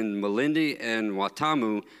 Also in Malindi and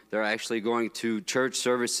Watamu, they're actually going to church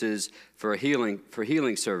services for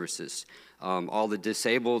healing services. All the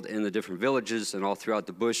disabled in the different villages and all throughout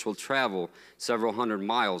the bush will travel several hundred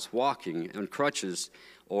miles walking on crutches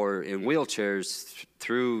or in wheelchairs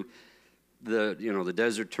through the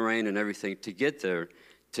desert terrain and everything to get there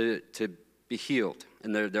to be healed.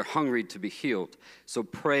 And they're hungry to be healed. So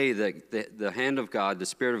pray that the hand of God, the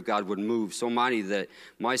Spirit of God would move so mighty that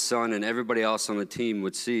my son and everybody else on the team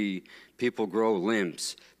would see people grow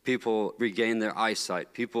limbs, people regain their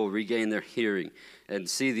eyesight, people regain their hearing, and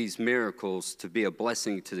see these miracles to be a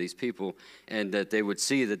blessing to these people, and that they would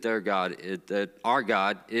see that that our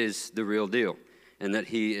God is the real deal, and that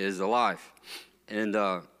He is alive. And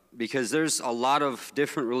because there's a lot of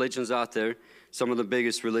different religions out there. Some of the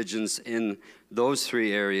biggest religions in those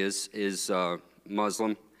 3 areas is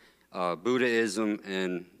Muslim, Buddhism,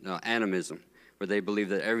 and animism, where they believe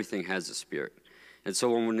that everything has a spirit. And so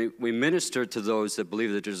when we minister to those that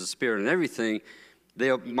believe that there's a spirit in everything,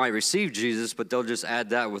 they might receive Jesus, but they'll just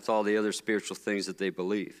add that with all the other spiritual things that they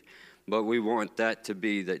believe. But we want that to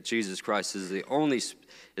be that Jesus Christ is the only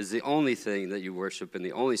thing that you worship and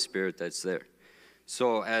the only spirit that's there.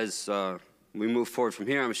 So as we move forward from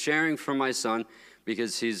here, I'm sharing from my son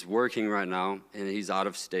because he's working right now and he's out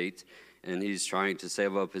of state and he's trying to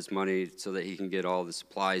save up his money so that he can get all the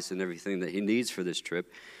supplies and everything that he needs for this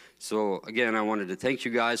trip. So again, I wanted to thank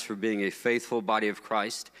you guys for being a faithful body of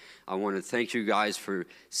Christ. I want to thank you guys for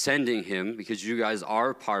sending him, because you guys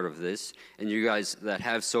are part of this, and you guys that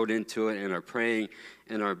have sowed into it and are praying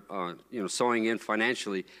and are sowing in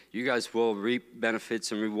financially, you guys will reap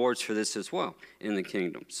benefits and rewards for this as well in the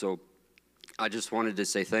kingdom. So I just wanted to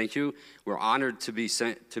say thank you. We're honored to be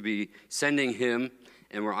sending him,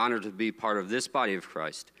 and we're honored to be part of this body of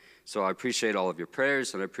Christ. So I appreciate all of your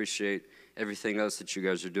prayers, and I appreciate everything else that you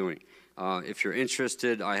guys are doing. If you're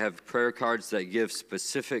interested, I have prayer cards that give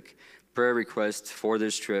specific prayer requests for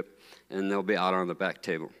this trip, and they'll be out on the back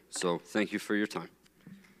table. So thank you for your time.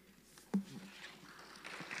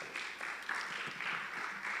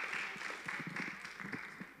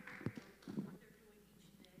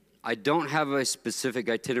 I don't have a specific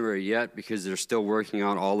itinerary yet because they're still working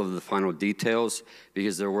out all of the final details,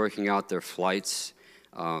 because they're working out their flights.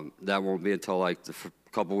 That won't be until like the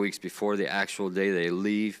couple weeks before the actual day they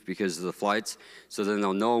leave because of the flights. So then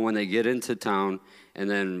they'll know when they get into town and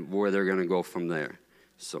then where they're going to go from there.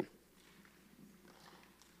 So.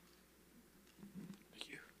 Thank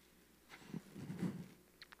you.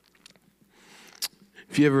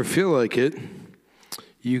 If you ever feel like it,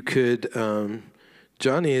 you could,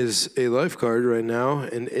 Johnny is a lifeguard right now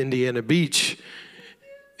in Indiana Beach.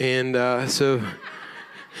 And so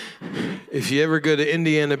if you ever go to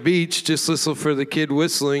Indiana Beach, just listen for the kid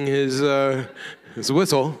whistling his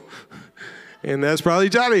whistle. And that's probably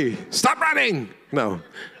Johnny. Stop running! No,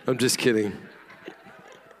 I'm just kidding.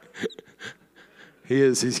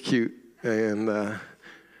 He's cute. And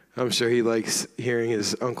I'm sure he likes hearing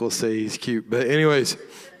his uncle say he's cute. But anyways.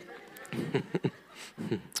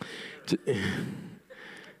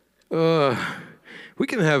 We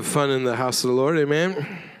can have fun in the house of the Lord,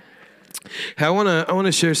 amen. I want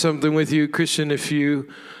to share something with you, Christian. If you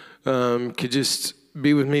could just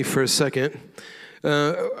be with me for a second.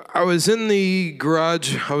 I was in the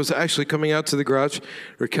garage. I was actually coming out to the garage.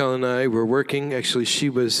 Raquel and I were working. Actually, she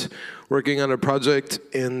was working on a project,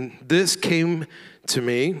 and this came to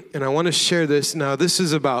me, and I want to share this. Now, this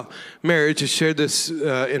is about marriage. I shared this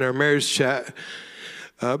in our marriage chat.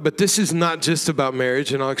 But this is not just about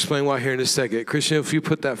marriage, and I'll explain why here in a second. Christian, if you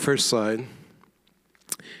put that first slide.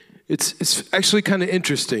 It's actually kind of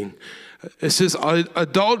interesting. It says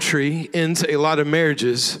adultery ends a lot of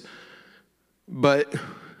marriages, but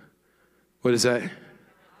what is that?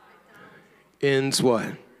 Ends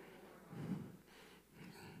what?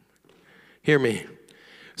 Hear me.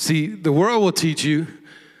 See, the world will teach you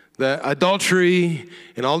that adultery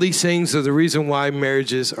and all these things are the reason why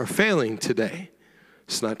marriages are failing today.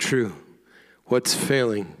 It's not true. What's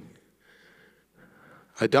failing?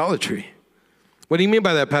 Idolatry. What do you mean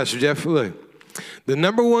by that, Pastor Jeff? Look, the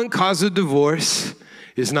number one cause of divorce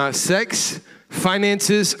is not sex,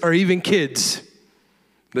 finances, or even kids.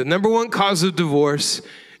 The number one cause of divorce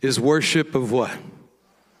is worship of what?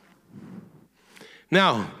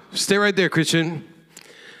 Now, stay right there, Christian.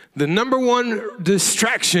 The number one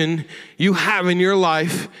distraction you have in your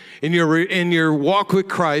life, in your walk with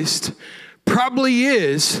Christ, probably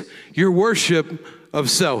is your worship of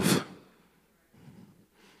self.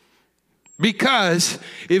 Because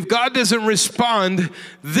if God doesn't respond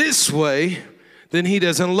this way, then he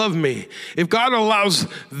doesn't love me. If God allows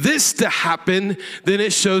this to happen, then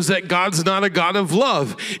it shows that God's not a God of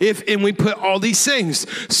love. And we put all these things.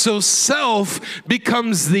 So self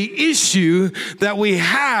becomes the issue that we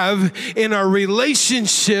have in our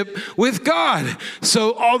relationship with God.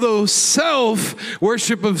 So although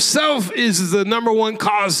worship of self is the number one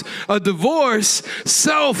cause of divorce,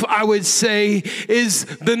 self, I would say, is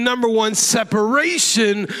the number one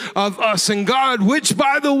separation of us and God, which,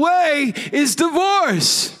 by the way, is divorce.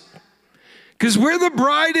 Because we're the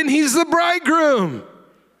bride and he's the bridegroom.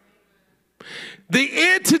 The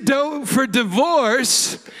antidote for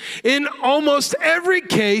divorce in almost every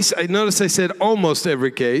case, I notice I said almost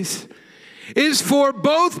every case, is for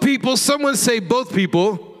both people. Someone say both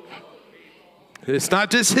people. It's not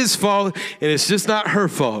just his fault and it's just not her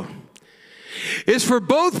fault. It's for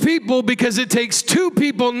both people because it takes two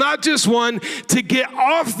people, not just one, to get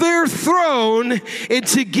off their throne and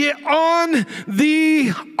to get on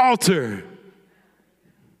the altar.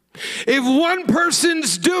 If one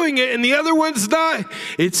person's doing it and the other one's not,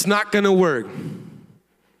 it's not going to work.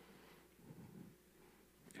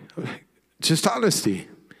 Just honesty.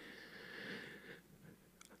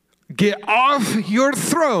 Get off your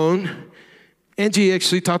throne. Angie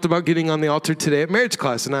actually talked about getting on the altar today at marriage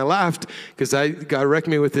class, and I laughed because God wrecked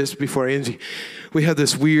me with this before Angie. We have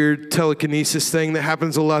this weird telekinesis thing that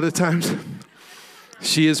happens a lot of times.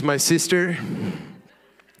 She is my sister.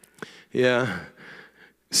 Yeah.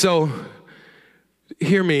 So,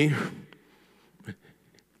 hear me.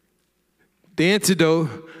 The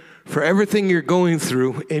antidote for everything you're going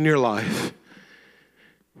through in your life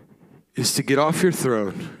is to get off your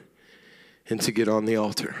throne and to get on the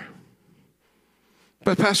altar.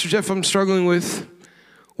 But Pastor Jeff, I'm struggling with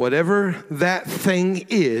whatever that thing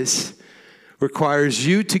is. requires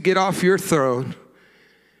you to get off your throne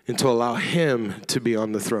and to allow him to be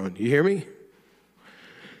on the throne. You hear me?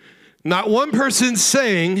 Not one person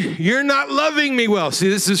saying, you're not loving me well. See,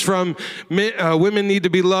 this is from women need to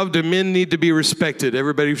be loved and men need to be respected.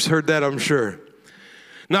 Everybody's heard that, I'm sure.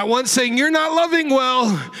 Not one saying, you're not loving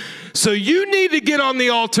well, so you need to get on the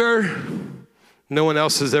altar. No one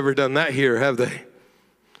else has ever done that here, have they?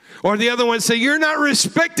 Or the other one say, you're not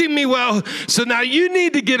respecting me well, so now you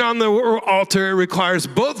need to get on the altar. It requires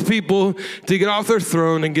both people to get off their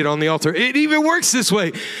throne and get on the altar. It even works this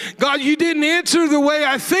way. God, you didn't answer the way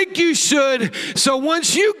I think you should, so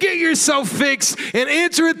once you get yourself fixed and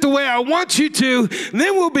answer it the way I want you to,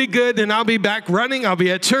 then we'll be good, and I'll be back running. I'll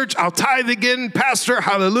be at church. I'll tithe again, Pastor.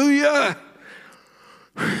 Hallelujah.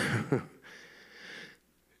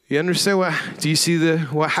 You understand do you see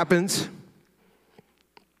what happens?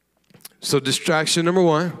 So distraction number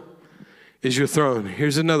one is your throne.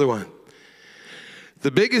 Here's another one.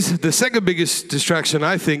 The second biggest distraction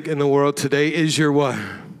I think in the world today is your what?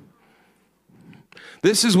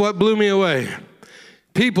 This is what blew me away.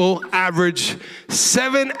 People average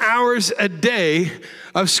 7 hours a day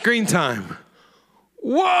of screen time.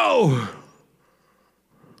 Whoa!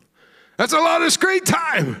 That's a lot of screen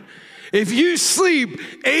time. If you sleep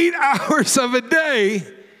 8 hours of a day,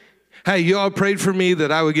 hey, you all prayed for me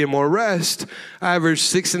that I would get more rest. I averaged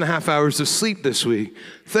 6.5 hours of sleep this week.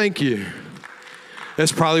 Thank you.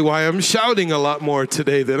 That's probably why I'm shouting a lot more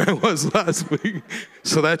today than I was last week.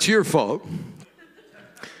 So that's your fault.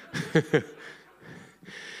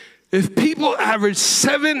 If people average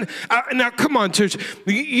 7, now come on, church.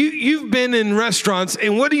 You've been in restaurants,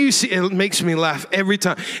 and what do you see? It makes me laugh every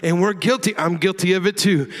time. And we're guilty. I'm guilty of it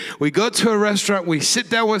too. We go to a restaurant, we sit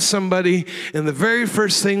down with somebody, and the very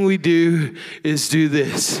first thing we do is do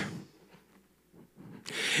this.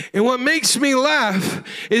 And what makes me laugh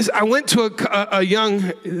is I went to a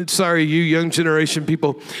young, sorry, you young generation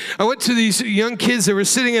people. I went to these young kids that were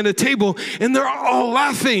sitting at a table, and they're all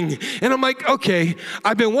laughing. And I'm like, okay,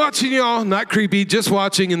 I've been watching y'all, not creepy, just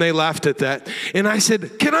watching, and they laughed at that. And I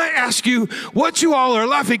said, can I ask you what you all are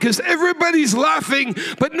laughing? Because everybody's laughing,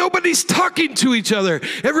 but nobody's talking to each other.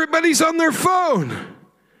 Everybody's on their phone.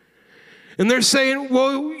 And they're saying,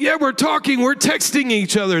 well, yeah, we're talking, we're texting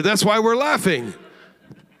each other. That's why we're laughing.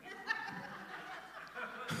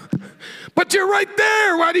 But you're right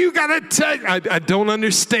there. Why do you got to text? I don't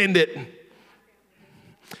understand it.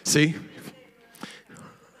 See?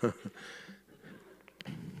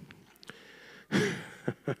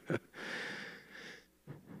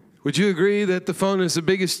 Would you agree that the phone is the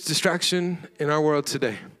biggest distraction in our world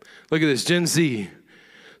today? Look at this, Gen Z.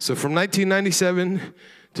 So from 1997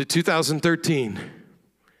 to 2013,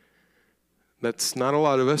 that's not a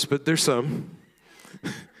lot of us, but there's some.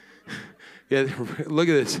 Yeah, look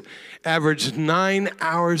at this. Average 9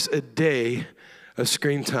 hours a day of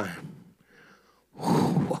screen time.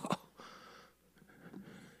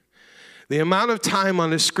 The amount of time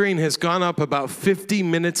on a screen has gone up about 50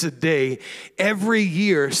 minutes a day every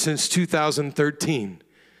year since 2013.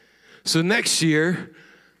 So next year,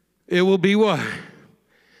 it will be what?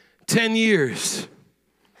 10 years.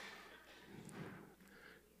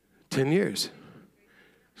 10 years.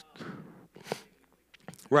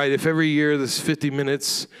 Right, if every year there's 50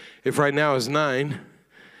 minutes, if right now is 9,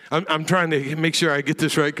 I'm trying to make sure I get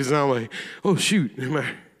this right because now I'm like, oh shoot. And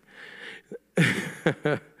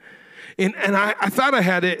I thought I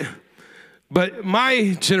had it, but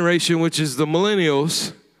my generation, which is the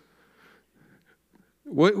millennials,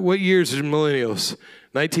 what years are millennials?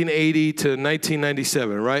 1980 to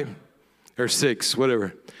 1997, right? Or 6,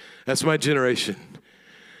 whatever. That's my generation.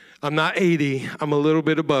 I'm not 80, I'm a little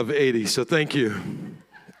bit above 80, so thank you.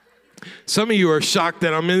 Some of you are shocked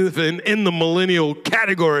that I'm in the millennial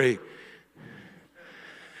category.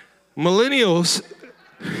 Millennials,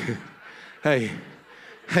 hey.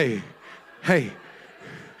 I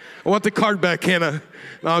want the card back, Hannah.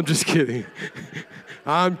 No, I'm just kidding.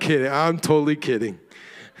 I'm kidding. I'm totally kidding.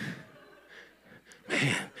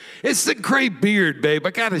 Man, it's the gray beard, babe. I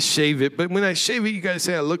got to shave it, but when I shave it, you guys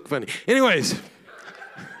say I look funny. Anyways.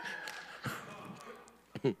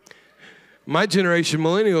 My generation,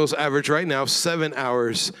 millennials, average right now 7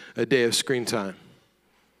 hours a day of screen time.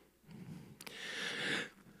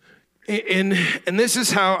 And this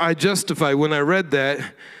is how I justify. When I read that,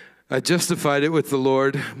 I justified it with the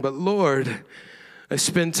Lord. But Lord, I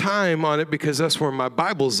spend time on it because that's where my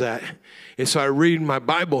Bible's at. And so I read my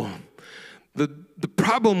Bible. The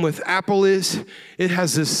problem with Apple is it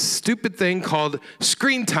has this stupid thing called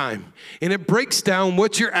screen time. And it breaks down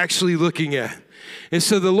what you're actually looking at. And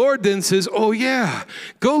so the Lord then says, oh yeah,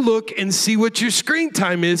 go look and see what your screen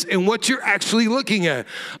time is and what you're actually looking at.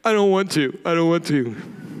 I don't want to. I don't want to.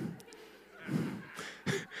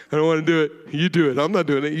 I don't want to do it. You do it. I'm not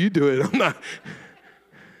doing it. You do it. I'm not.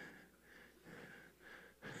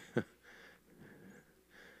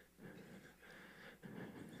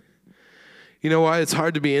 You know why it's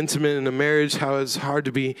hard to be intimate in a marriage, how it's hard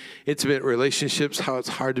to be intimate in relationships, how it's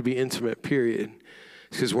hard to be intimate, period.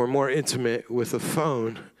 It's because we're more intimate with a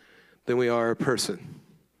phone than we are a person.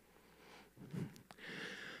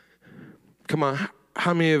 Come on,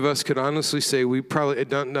 how many of us could honestly say we probably,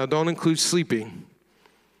 don't include sleeping.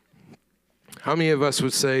 How many of us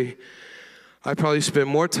would say, I probably spend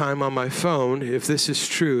more time on my phone, if this is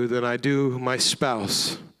true, than I do my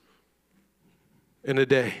spouse in a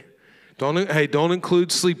day? Don't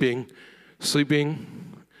include sleeping,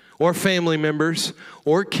 or family members,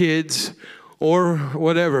 or kids, or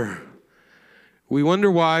whatever. We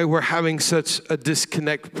wonder why we're having such a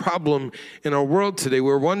disconnect problem in our world today.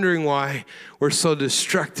 We're wondering why we're so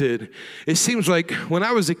distracted. It seems like when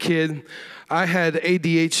I was a kid, I had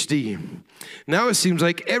ADHD. Now it seems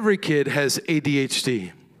like every kid has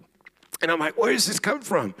ADHD. And I'm like, where does this come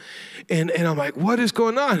from? And I'm like, what is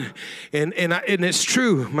going on? And it's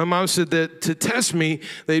true. My mom said that to test me,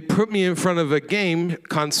 they'd put me in front of a game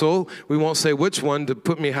console. We won't say which one to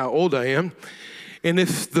put me how old I am. And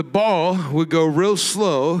if the ball would go real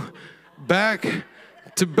slow, back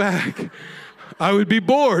to back, I would be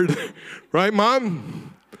bored. Right, Mom?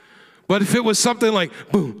 But if it was something like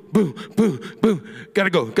boom, boom, boom, boom, gotta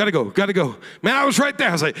go, gotta go, gotta go. Man, I was right there.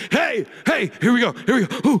 I was like, hey, here we go,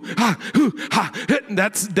 ooh, ha.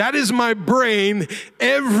 That is my brain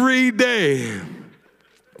every day.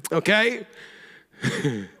 Okay?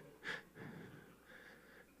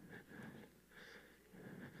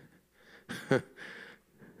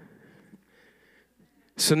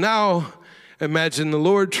 So now imagine the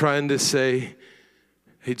Lord trying to say,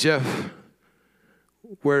 hey, Jeff,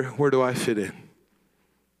 where do I fit in?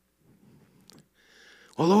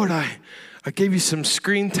 Well, Lord, I gave you some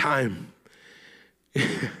screen time.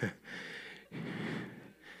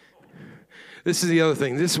 This is the other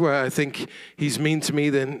thing. This is where I think he's mean to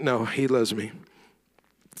me. Then no, he loves me.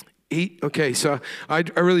 Okay, so I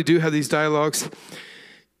really do have these dialogues.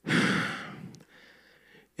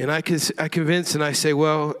 And I convince and I say,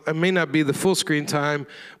 well, I may not be the full screen time,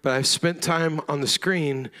 but I've spent time on the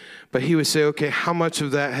screen. But he would say, okay, how much of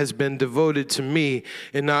that has been devoted to me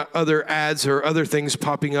and not other ads or other things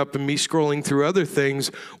popping up and me scrolling through other things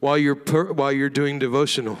while you're doing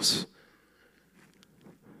devotionals?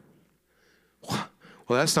 Well,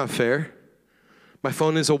 that's not fair. My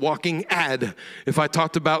phone is a walking ad. If I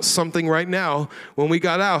talked about something right now, when we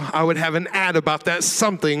got out, I would have an ad about that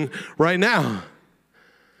something right now.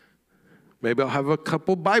 Maybe I'll have a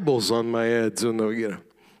couple Bibles on my ads, and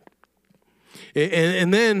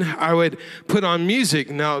And then I would put on music.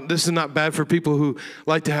 Now, this is not bad for people who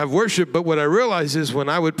like to have worship, but what I realized is when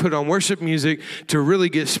I would put on worship music to really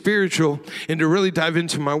get spiritual and to really dive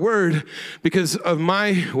into my word, because of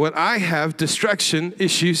what I have, distraction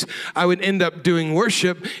issues, I would end up doing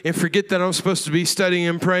worship and forget that I'm supposed to be studying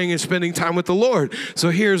and praying and spending time with the Lord.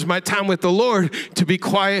 So here's my time with the Lord, to be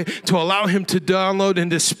quiet, to allow him to download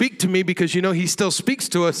and to speak to me, because he still speaks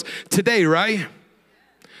to us today, right?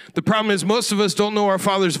 The problem is most of us don't know our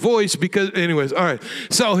Father's voice anyways, all right.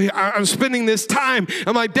 So I'm spending this time.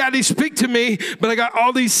 I'm like, Daddy, speak to me. But I got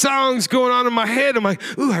all these songs going on in my head. I'm like,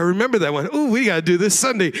 ooh, I remember that one. Ooh, we got to do this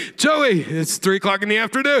Sunday. Joey, it's 3:00 in the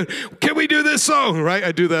afternoon. Can we do this song? Right?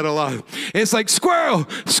 I do that a lot. And it's like, squirrel,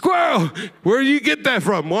 where do you get that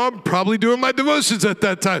from? Well, I'm probably doing my devotions at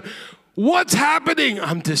that time. What's happening?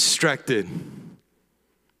 I'm distracted.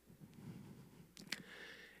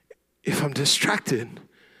 If I'm distracted,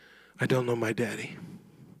 I don't know my daddy.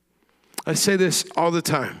 I say this all the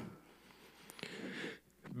time.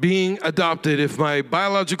 Being adopted, if my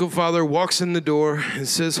biological father walks in the door and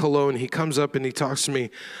says hello and he comes up and he talks to me,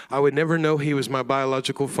 I would never know he was my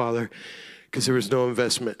biological father because there was no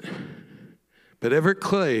investment. But Everett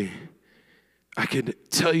Clay, I could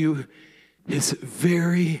tell you his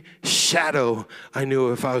very shadow, I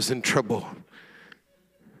knew if I was in trouble.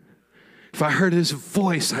 If I heard his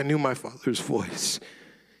voice, I knew my father's voice.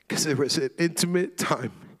 Because there was an intimate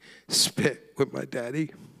time spent with my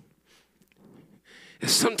daddy.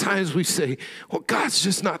 And sometimes we say, well, God's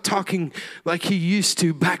just not talking like he used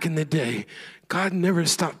to back in the day. God never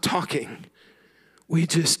stopped talking. We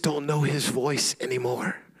just don't know his voice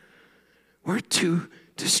anymore. We're too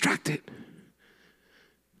distracted.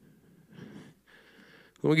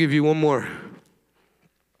 Let me give you one more.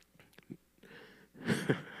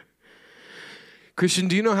 Christian,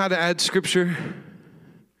 do you know how to add scripture?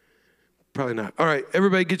 Probably not. All right,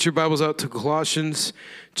 everybody get your Bibles out to Colossians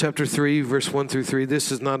chapter 3, verse 1 through 3.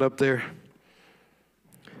 This is not up there.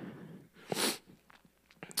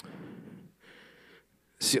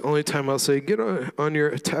 It's the only time I'll say, get on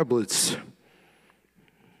your tablets.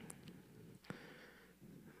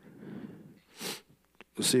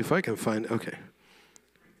 We'll see if I can find, okay.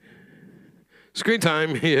 Screen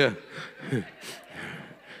time, yeah.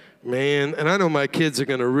 Man, and I know my kids are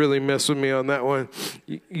going to really mess with me on that one.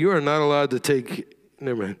 You are not allowed to take,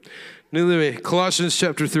 never mind. New Living, Colossians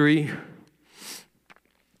chapter 3.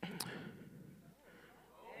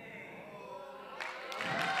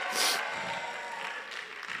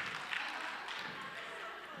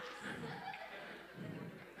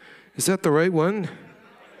 Is that the right one?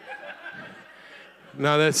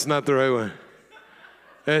 No, that's not the right one.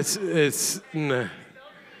 No.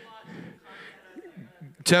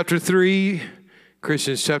 Chapter 3,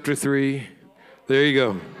 Christians chapter 3. There you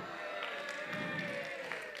go.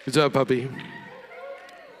 Good job, puppy.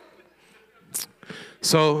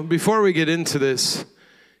 So before we get into this,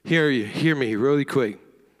 hear me really quick.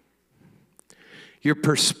 Your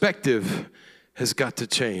perspective has got to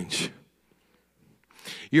change.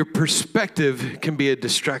 Your perspective can be a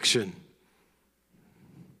distraction.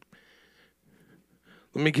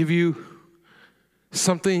 Let me give you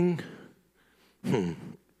something.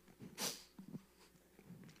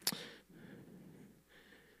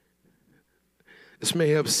 This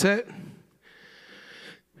may upset.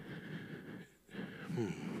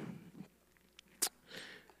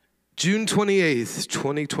 June 28th,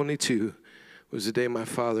 2022 was the day my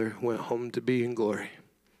father went home to be in glory.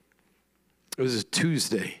 It was a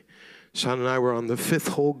Tuesday. Sean and I were on the 5th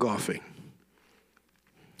hole golfing.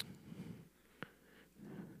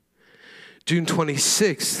 June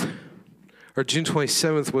 26th, or June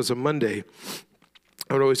 27th was a Monday.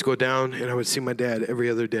 I would always go down and I would see my dad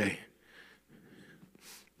every other day.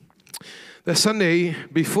 The Sunday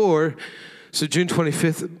before, so June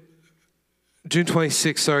 26th,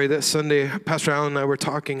 that Sunday, Pastor Allen and I were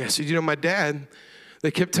talking. I said, you know, my dad, they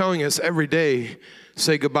kept telling us every day,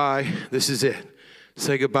 say goodbye, this is it.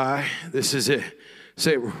 Say goodbye, this is it.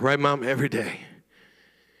 Say it, right, Mom, every day.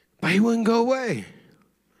 But he wouldn't go away.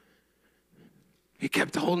 He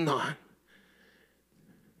kept holding on.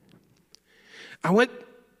 I went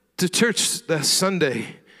to church that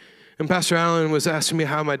Sunday, and Pastor Allen was asking me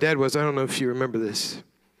how my dad was. I don't know if you remember this.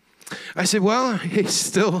 I said, well, he's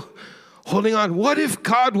still holding on. What if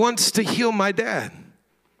God wants to heal my dad?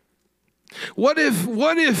 What if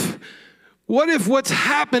what's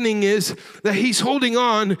happening is that he's holding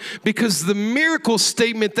on because the miracle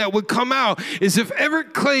statement that would come out is if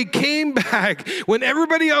Everett Clay came back when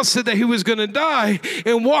everybody else said that he was going to die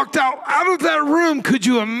and walked out of that room, could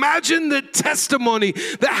you imagine the testimony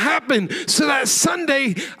that happened? So that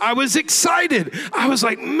Sunday, I was excited. I was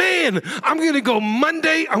like, man, I'm going to go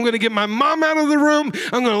Monday. I'm going to get my mom out of the room.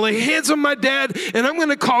 I'm going to lay hands on my dad, and I'm going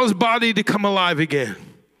to cause his body to come alive again.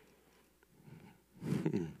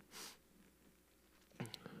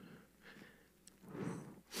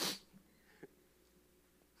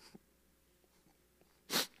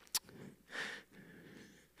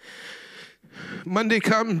 Monday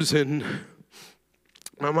comes and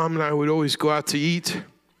my mom and I would always go out to eat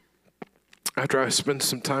after I spent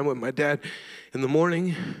some time with my dad in the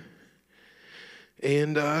morning.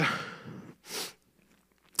 And I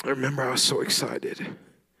remember I was so excited.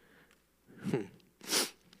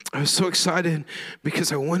 I was so excited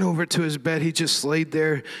because I went over to his bed. He just laid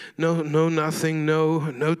there, no nothing,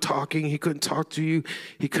 no talking. He couldn't talk to you.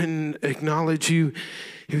 He couldn't acknowledge you.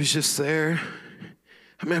 He was just there.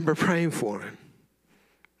 I remember praying for him.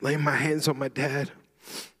 Laying my hands on my dad,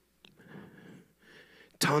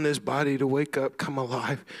 telling his body to wake up, come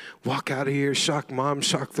alive, walk out of here, shock mom,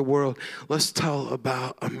 shock the world. Let's tell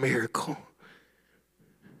about a miracle.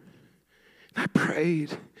 And I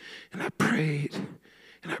prayed, and I prayed,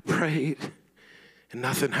 and I prayed, and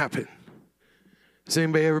nothing happened. Has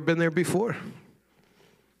anybody ever been there before?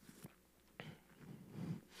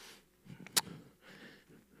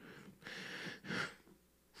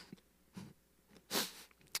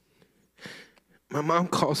 My mom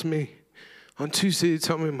calls me on Tuesday to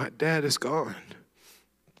tell me my dad is gone.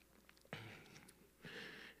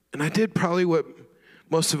 And I did probably what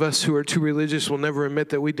most of us who are too religious will never admit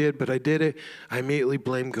that we did, but I did it. I immediately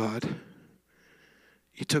blamed God.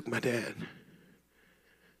 You took my dad.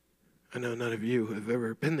 I know none of you have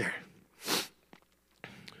ever been there.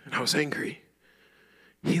 And I was angry.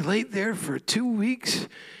 He laid there for 2 weeks.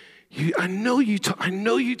 I know you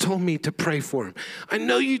told me to pray for him. I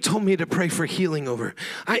know you told me to pray for healing over.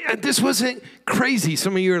 This wasn't crazy.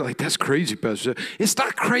 Some of you are like, that's crazy, Pastor. It's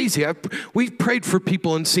not crazy. We've prayed for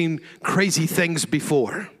people and seen crazy things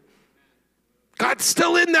before. God's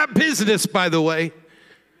still in that business, by the way.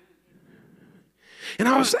 And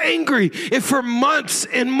I was angry. And for months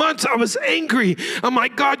and months, I was angry. I'm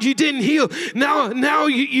like, God, you didn't heal. Now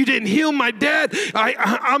you didn't heal my dad.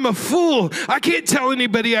 I'm a fool. I can't tell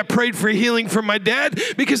anybody I prayed for healing for my dad,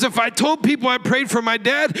 because if I told people I prayed for my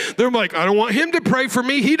dad, they're like, I don't want him to pray for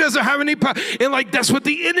me. He doesn't have any power. And like, that's what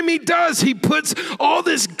the enemy does. He puts all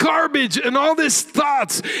this garbage and all these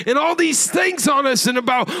thoughts and all these things on us, and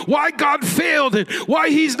about why God failed and why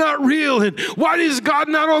he's not real and why is God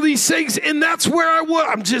not all these things. And that's where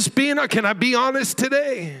I'm just being, can I be honest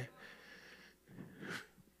today?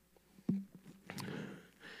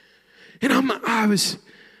 And I was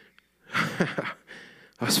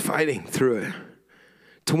fighting through it.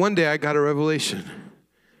 Till one day I got a revelation.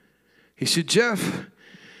 He said, Jeff,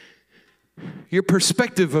 your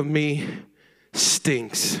perspective of me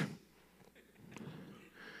stinks.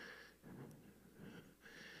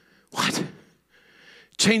 What?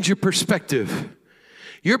 Change your perspective.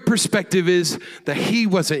 Your perspective is that he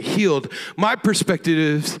wasn't healed. My perspective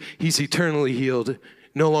is he's eternally healed,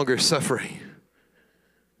 no longer suffering.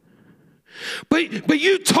 But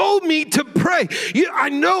you told me to pray. I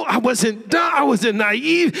know I wasn't dumb. I wasn't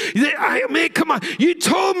naive. Come on. You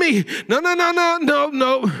told me.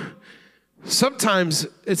 No. Sometimes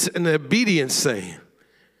it's an obedience thing.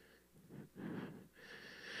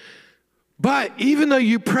 But even though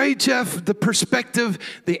you prayed, Jeff, the perspective,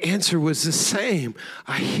 the answer was the same.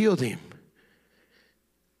 I healed him.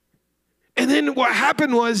 And then what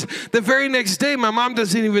happened was the very next day, my mom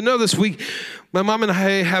doesn't even know this week, my mom and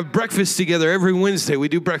I have breakfast together every Wednesday. We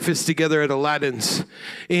do breakfast together at Aladdin's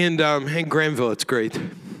in Granville. It's great.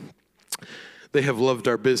 They have loved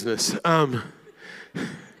our business.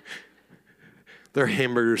 Their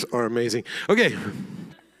hamburgers are amazing. Okay.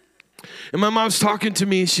 And my mom's talking to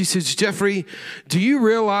me, and she says, Jeffrey, do you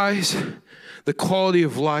realize the quality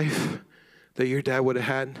of life that your dad would have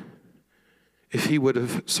had if he would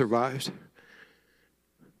have survived?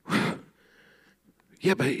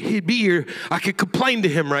 Yeah, but he'd be here. I could complain to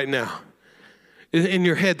him right now. In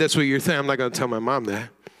your head, that's what you're thinking. I'm not going to tell my mom that.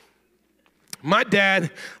 My dad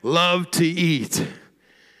loved to eat.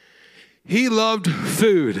 He loved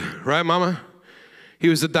food, right, Mama? He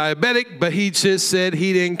was a diabetic, but he just said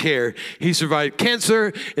he didn't care. He survived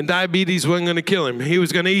cancer, and diabetes wasn't going to kill him. He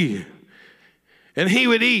was going to eat. And he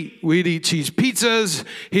would eat. We'd eat cheese pizzas.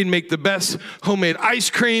 He'd make the best homemade ice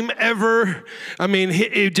cream ever. I mean,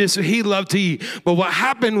 he loved to eat. But what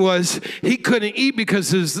happened was he couldn't eat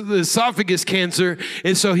because of the esophagus cancer.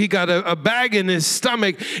 And so he got a bag in his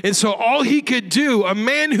stomach. And so all he could do, a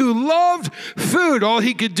man who loved food, all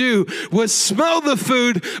he could do was smell the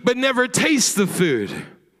food, but never taste the food.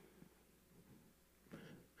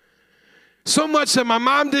 So much that my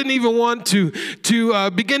mom didn't even want to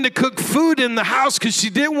begin to cook food in the house because she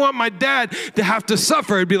didn't want my dad to have to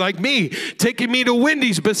suffer. It'd be like me taking me to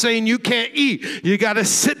Wendy's but saying you can't eat. You got to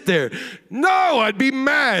sit there. No, I'd be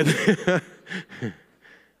mad.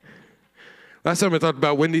 Last time I thought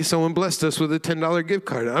about Wendy's, someone blessed us with a $10 gift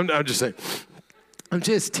card. I'm just saying. I'm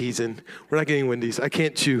just teasing. We're not getting Wendy's. I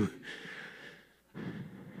can't chew.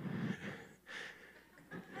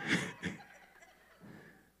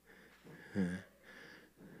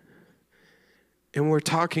 And we're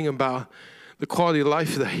talking about the quality of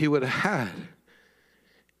life that he would have had.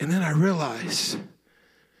 And then I realized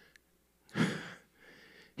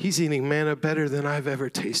he's eating manna better than I've ever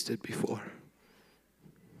tasted before.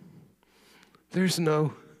 There's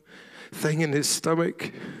no thing in his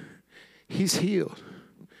stomach. He's healed.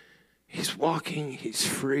 He's walking. He's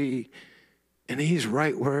free. And he's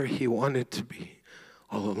right where he wanted to be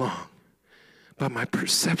all along. But my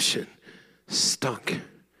perception stunk.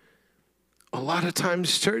 A lot of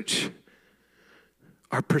times, church,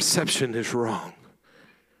 our perception is wrong.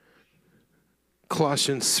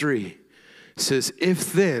 Colossians 3 says,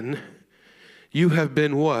 if then you have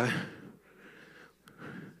been what?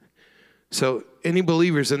 So any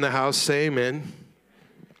believers in the house say amen.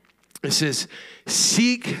 It says,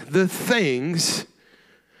 seek the things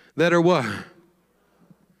that are what?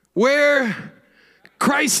 Where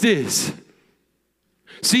Christ is.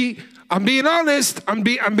 See, I'm being honest. I'm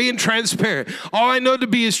being transparent. All I know to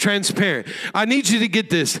be is transparent. I need you to get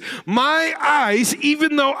this. My eyes,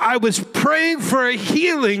 even though I was praying for a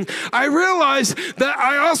healing, I realized that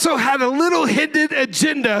I also had a little hidden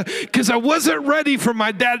agenda because I wasn't ready for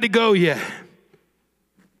my dad to go yet.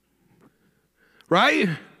 Right?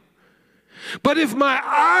 But if my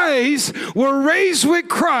eyes were raised with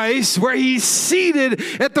Christ, where he's seated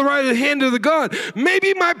at the right hand of the God,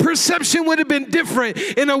 maybe my perception would have been different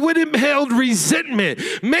and I wouldn't have held resentment.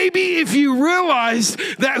 Maybe if you realized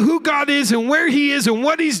that who God is and where he is and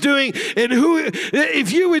what he's doing and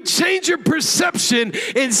if you would change your perception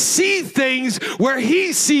and see things where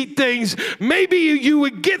he sees things, maybe you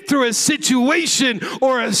would get through a situation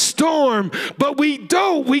or a storm. But we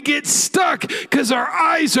don't. We get stuck because our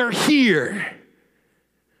eyes are here.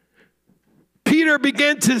 Peter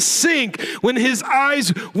began to sink when his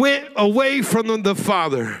eyes went away from the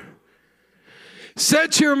Father.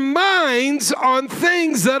 Set your minds on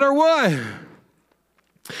things that are what?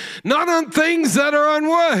 Not on things that are on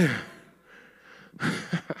what?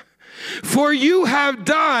 For you have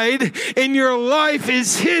died, and your life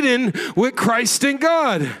is hidden with Christ in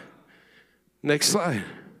God. Next slide.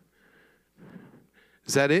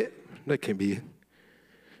 Is that it? That can't be it.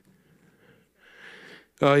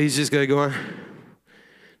 Oh, he's just going to go on.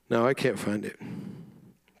 No, I can't find it.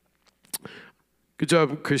 Good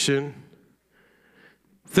job, Christian.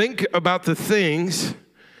 Think about the things,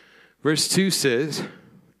 verse 2 says,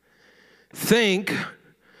 think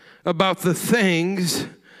about the things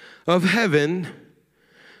of heaven,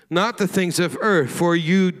 not the things of earth. For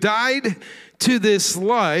you died to this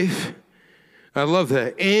life. I love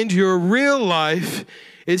that. And your real life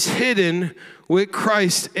is hidden with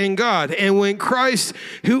Christ in God. And when Christ,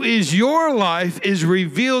 who is your life, is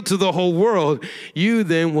revealed to the whole world, you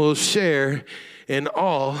then will share in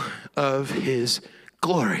all of his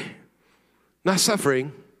glory. Not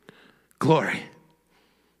suffering, glory.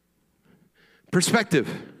 Perspective.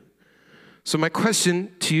 So my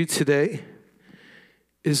question to you today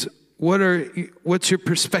is, what's your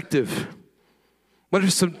perspective? What are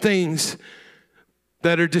some things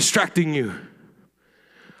that are distracting you?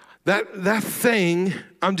 That thing,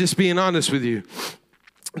 I'm just being honest with you,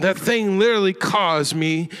 that thing literally caused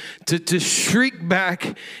me to shriek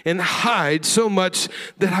back and hide so much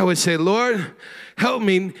that I would say, Lord, help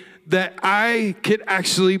me that I could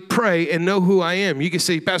actually pray and know who I am. You can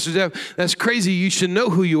say, Pastor Jeff, that's crazy. You should know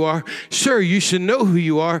who you are. Sure, you should know who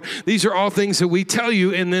you are. These are all things that we tell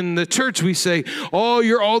you. And then in the church we say, oh,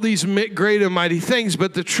 you're all these great and mighty things.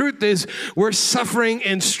 But the truth is we're suffering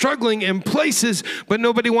and struggling in places, but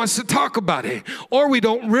nobody wants to talk about it. Or we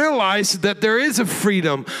don't realize that there is a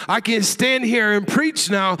freedom. I can stand here and preach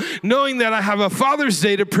now knowing that I have a Father's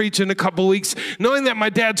Day to preach in a couple weeks, knowing that my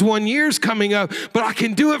dad's 1 year's coming up, but I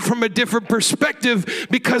can do it from a different perspective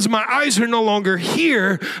because my eyes are no longer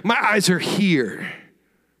here, my eyes are here.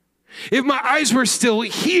 If my eyes were still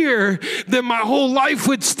here, then my whole life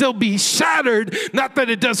would still be shattered. Not that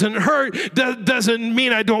it doesn't hurt, doesn't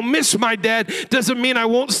mean I don't miss my dad, doesn't mean I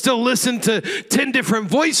won't still listen to 10 different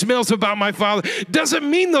voicemails about my father, doesn't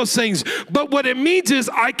mean those things. But what it means is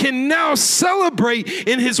I can now celebrate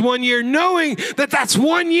in his 1 year, knowing that that's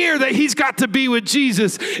 1 year that he's got to be with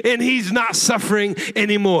Jesus and he's not suffering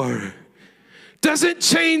anymore. Doesn't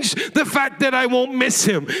change the fact that I won't miss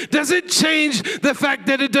him. Doesn't change the fact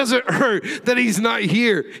that it doesn't hurt that he's not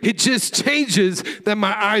here. It just changes that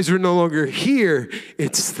my eyes are no longer here.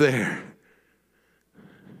 It's there.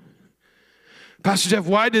 Pastor Jeff,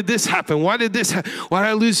 why did this happen? Why did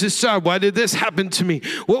I lose this job? Why did this happen to me?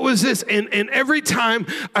 What was this? And every time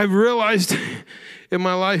I've realized in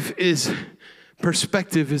my life is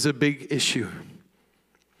perspective is a big issue.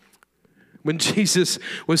 When Jesus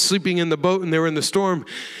was sleeping in the boat and they were in the storm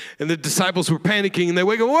and the disciples were panicking and they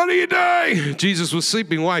wake up, what are you doing? Jesus was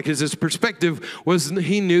sleeping. Why? Because his perspective was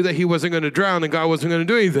he knew that he wasn't going to drown and God wasn't going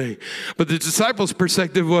to do anything. But the disciples'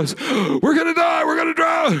 perspective was, we're going to die, we're going to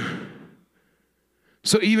drown.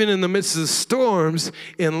 So even in the midst of the storms,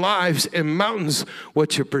 in lives, in mountains,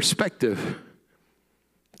 what's your perspective?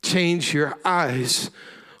 Change your eyes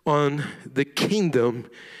on the kingdom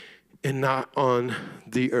and not on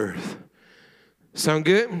the earth. Sound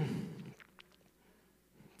good?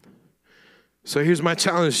 So here's my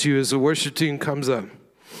challenge to you as the worship team comes up.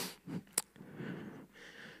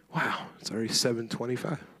 Wow, it's already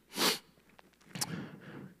 7:25.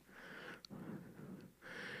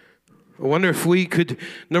 I wonder if we could,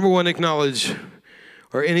 number one, acknowledge,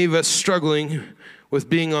 are any of us struggling with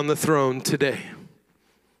being on the throne today?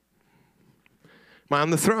 Am I on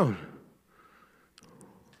the throne?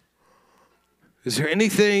 Is there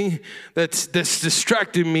anything that's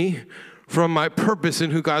distracting me from my purpose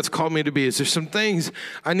and who God's called me to be? Is there some things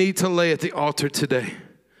I need to lay at the altar today?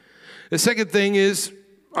 The second thing is,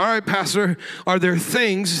 All right, Pastor, are there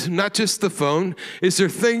things, not just the phone, is there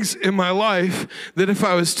things in my life that, if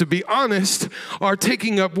I was to be honest, are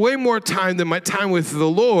taking up way more time than my time with the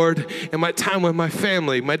Lord and my time with my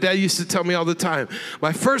family? My dad used to tell me all the time,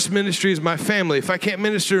 my first ministry is my family. If I can't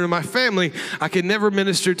minister to my family, I can never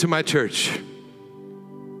minister to my church.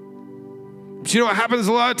 But you know what happens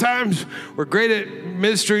a lot of times? We're great at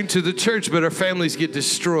ministering to the church, but our families get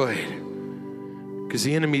destroyed because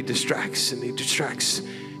the enemy distracts and he distracts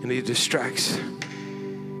and he distracts.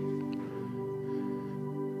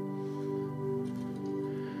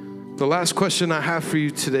 The last question I have for you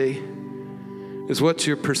today is, what's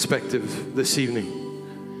your perspective this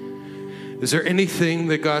evening? Is there anything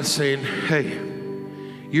that God's saying, hey,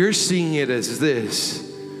 you're seeing it as this,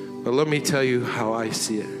 but let me tell you how I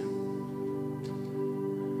see it?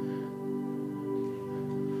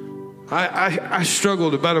 I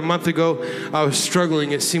struggled about a month ago. I was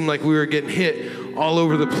struggling. It seemed like we were getting hit all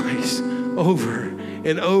over the place, over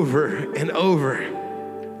and over and over.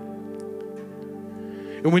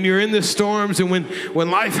 And when you're in the storms and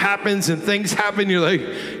when life happens and things happen, you're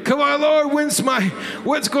like, come on, Lord, what's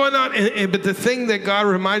going on? But the thing that God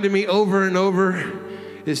reminded me over and over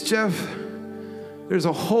is, Jeff, there's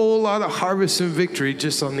a whole lot of harvest and victory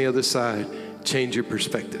just on the other side. Change your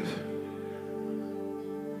perspective.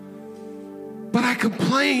 But I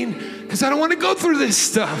complain because I don't want to go through this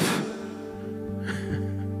stuff.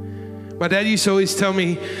 My dad used to always tell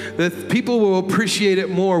me that people will appreciate it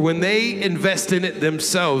more when they invest in it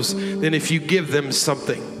themselves than if you give them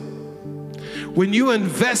something. When you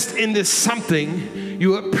invest into something,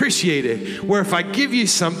 you appreciate it. Where if I give you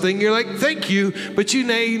something, you're like, thank you, but you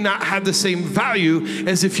may not have the same value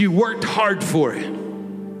as if you worked hard for it.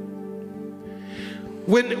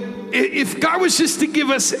 If God was just to give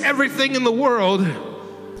us everything in the world,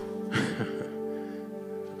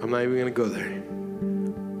 I'm not even going to go there.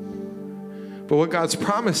 But what God's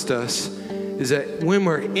promised us is that when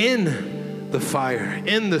we're in the fire,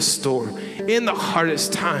 in the storm, in the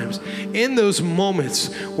hardest times, in those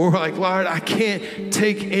moments where we're like, Lord, I can't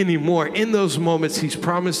take any more. In those moments, He's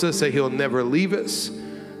promised us that He'll never leave us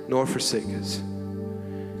nor forsake us.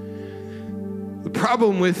 The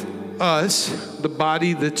problem with us, the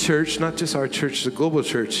body, the church, not just our church, the global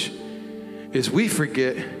church, is we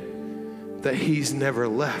forget that He's never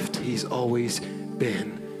left. He's always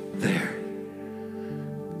been there.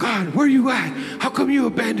 God, where are you at? How come you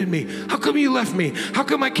abandoned me? How come you left me? How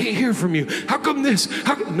come I can't hear from you? How come this?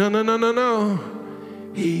 No.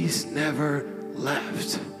 He's never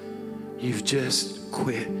left. You've just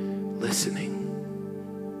quit listening.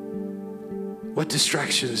 What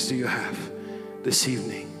distractions do you have this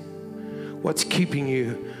evening? What's keeping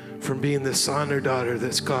you from being the son or daughter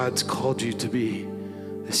that God's called you to be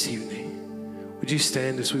this evening? Would you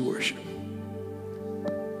stand as we worship?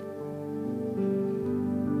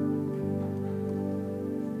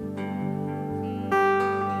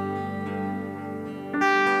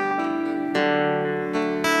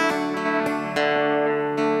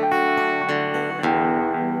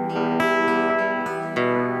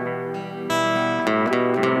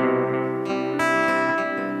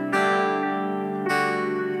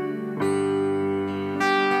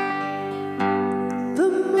 The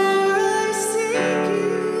more I seek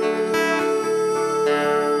you,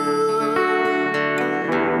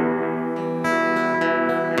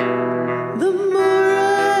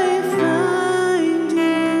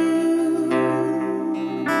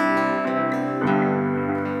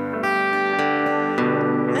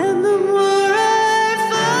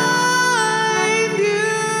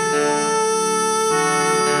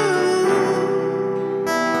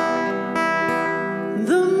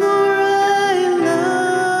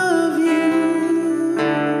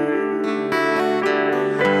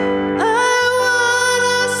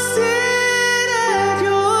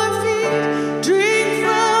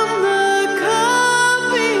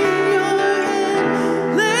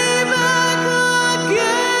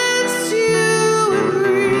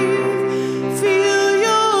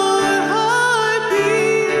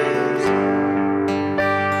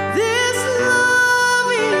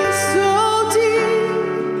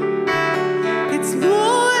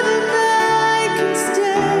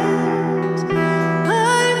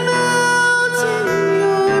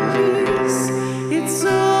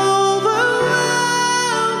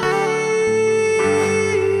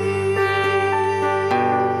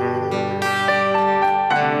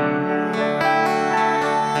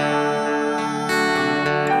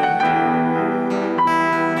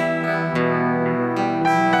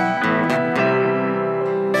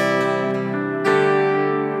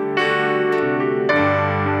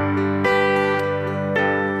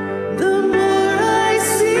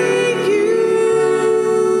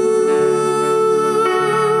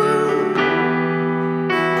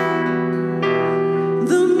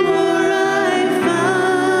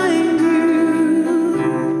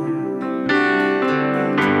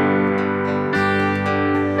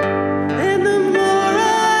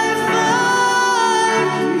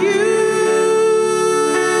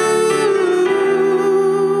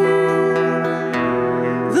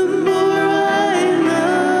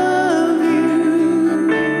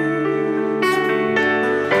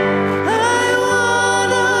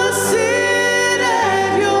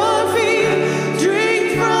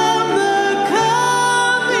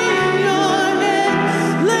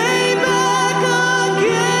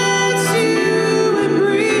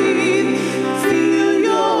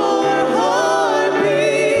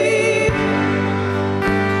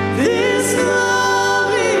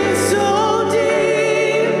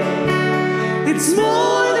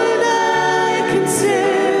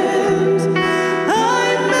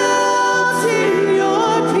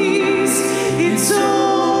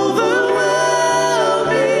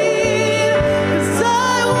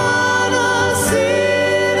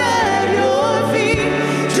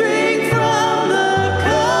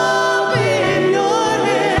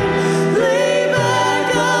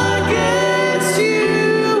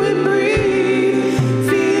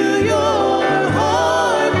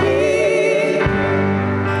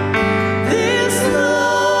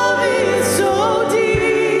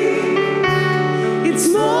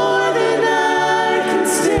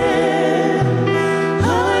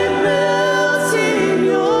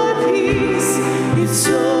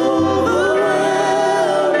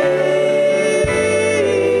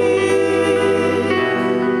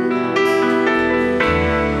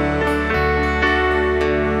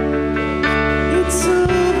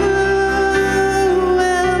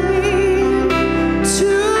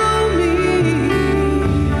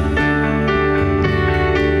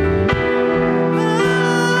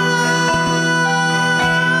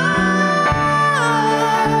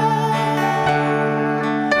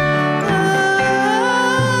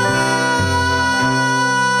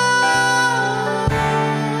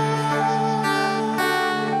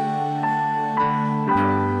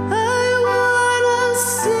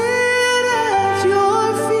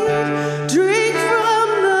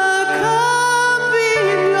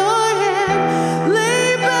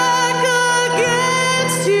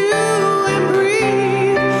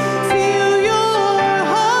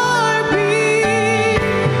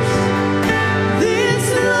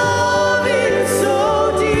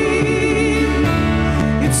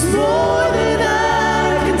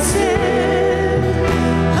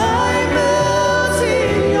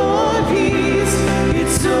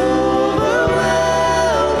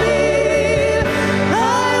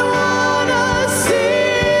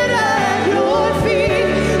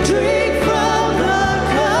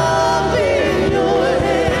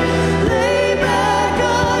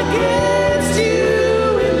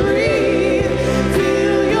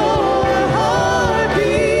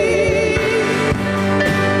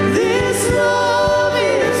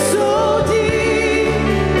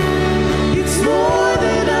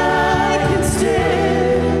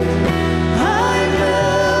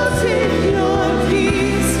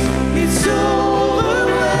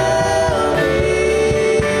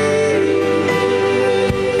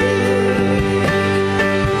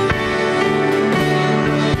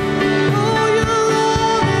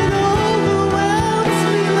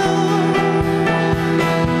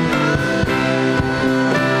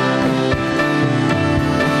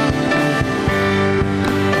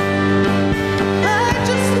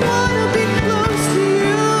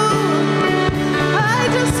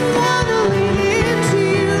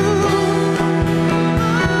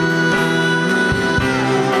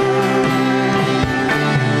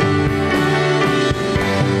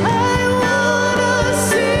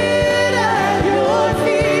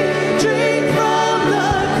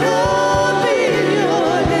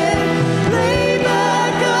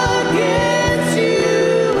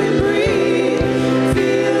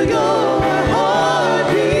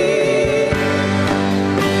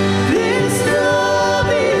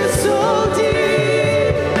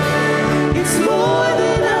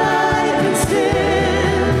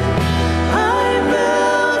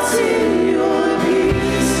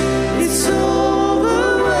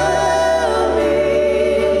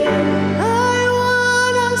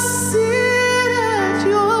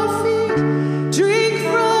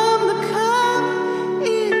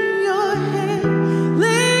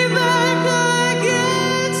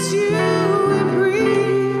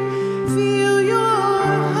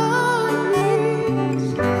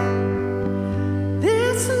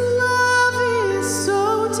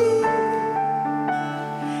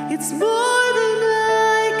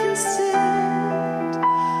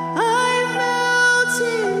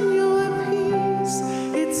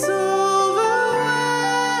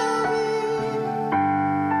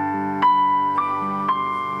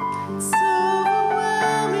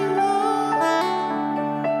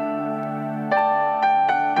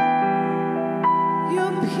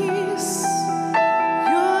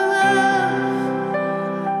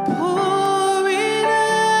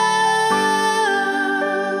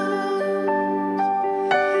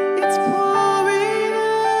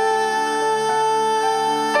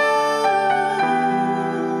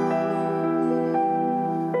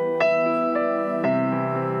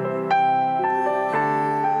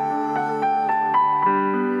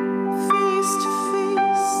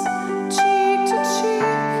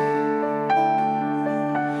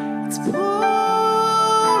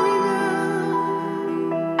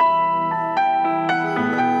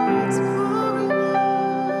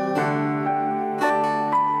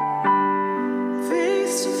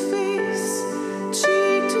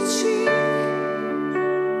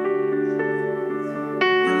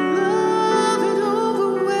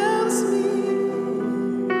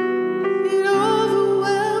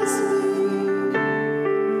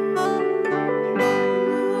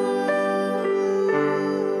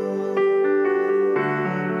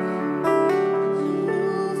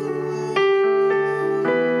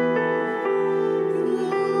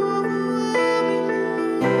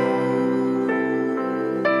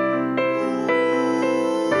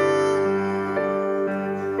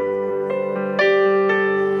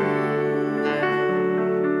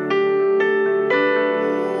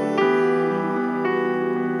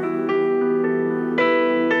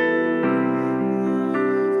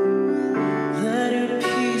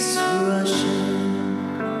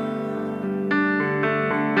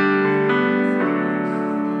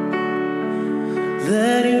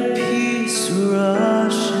 let your peace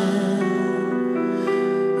rush in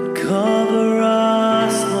and cover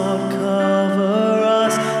us, Lord, cover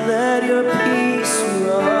us. Let your peace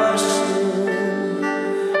rush in,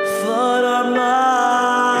 flood our minds.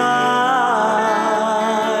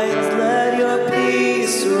 Let your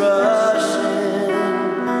peace rush in,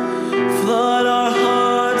 flood our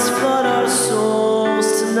hearts, flood our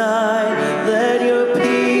souls tonight. Let your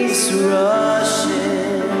peace rush in.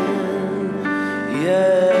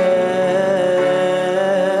 Yes,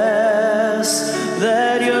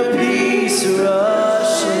 let your peace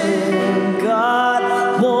rush in. God,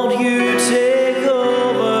 won't you take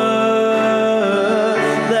over?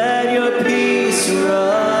 Let your peace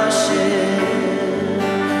rush in.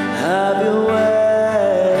 Have your way.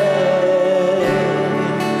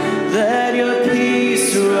 Let your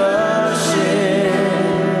peace rush in.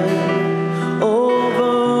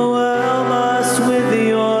 Overwhelm us with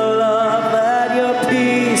your love. Let your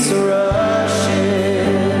peace rush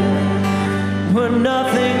in. Where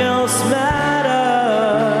nothing else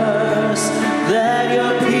matters. Let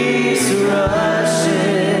your peace rush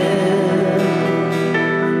in.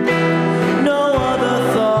 No other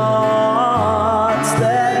thoughts.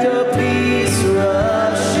 Let your peace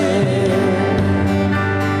rush in.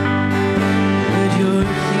 Let your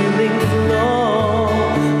healing flow.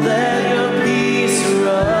 Let your peace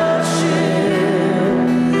rush in.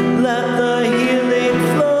 Let the healing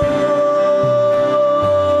flow.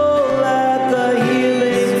 Let the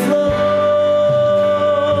healing flow.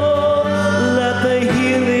 Let the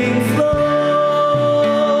healing flow.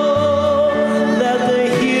 Let the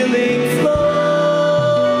healing flow.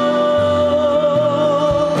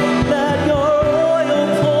 Let your oil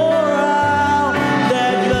pour out.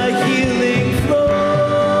 Let the healing flow.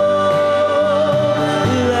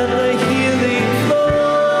 Let the healing flow.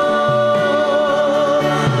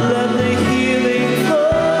 Let the healing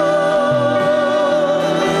flow.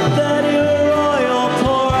 Let your oil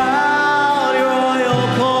pour out. Your oil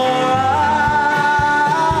pour out.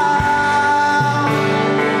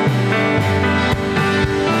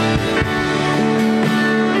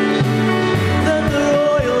 Let the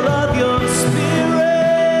oil of your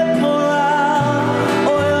spirit pour out.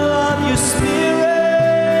 Oil of your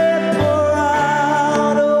spirit pour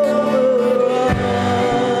out over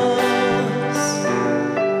us.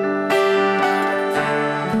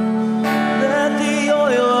 Let the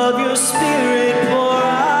oil of your spirit pour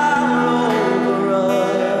out over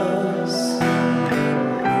us.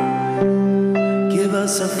 Give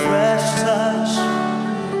us a fresh touch.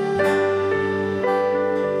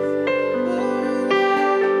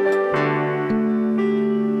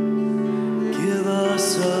 Give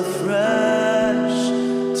us a fresh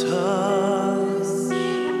touch.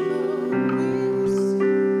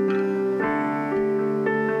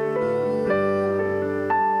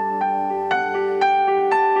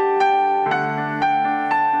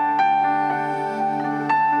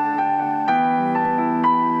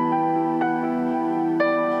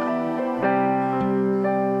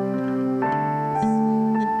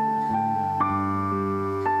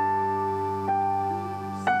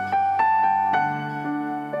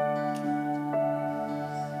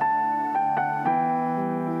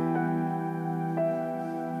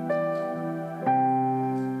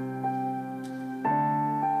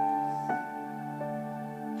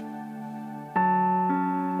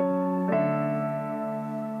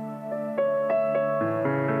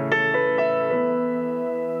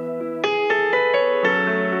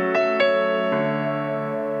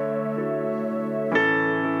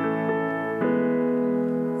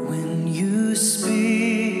 When you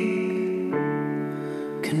speak,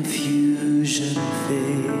 confusion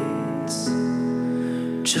fades.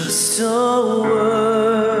 Just a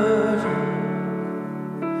word,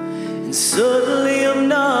 and suddenly I'm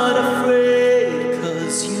not afraid,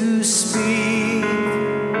 'cause you speak,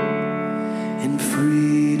 and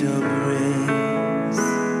freedom reigns.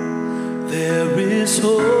 There is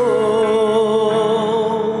hope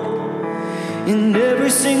in every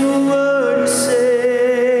single word you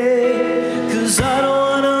say, 'cause I don't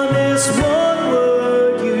wanna miss one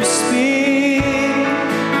word you speak,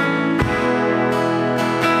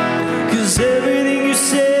 'cause everything you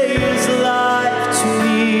say is life to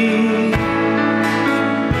me.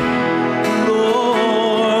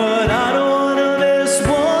 Lord, I don't wanna miss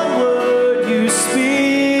one word you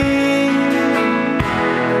speak,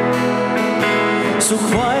 so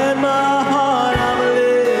quiet my heart, I'm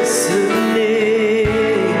listening.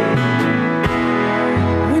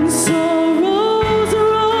 When sorrows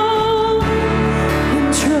roll, when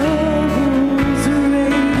troubles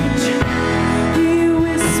rage, you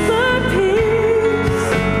whisper peace.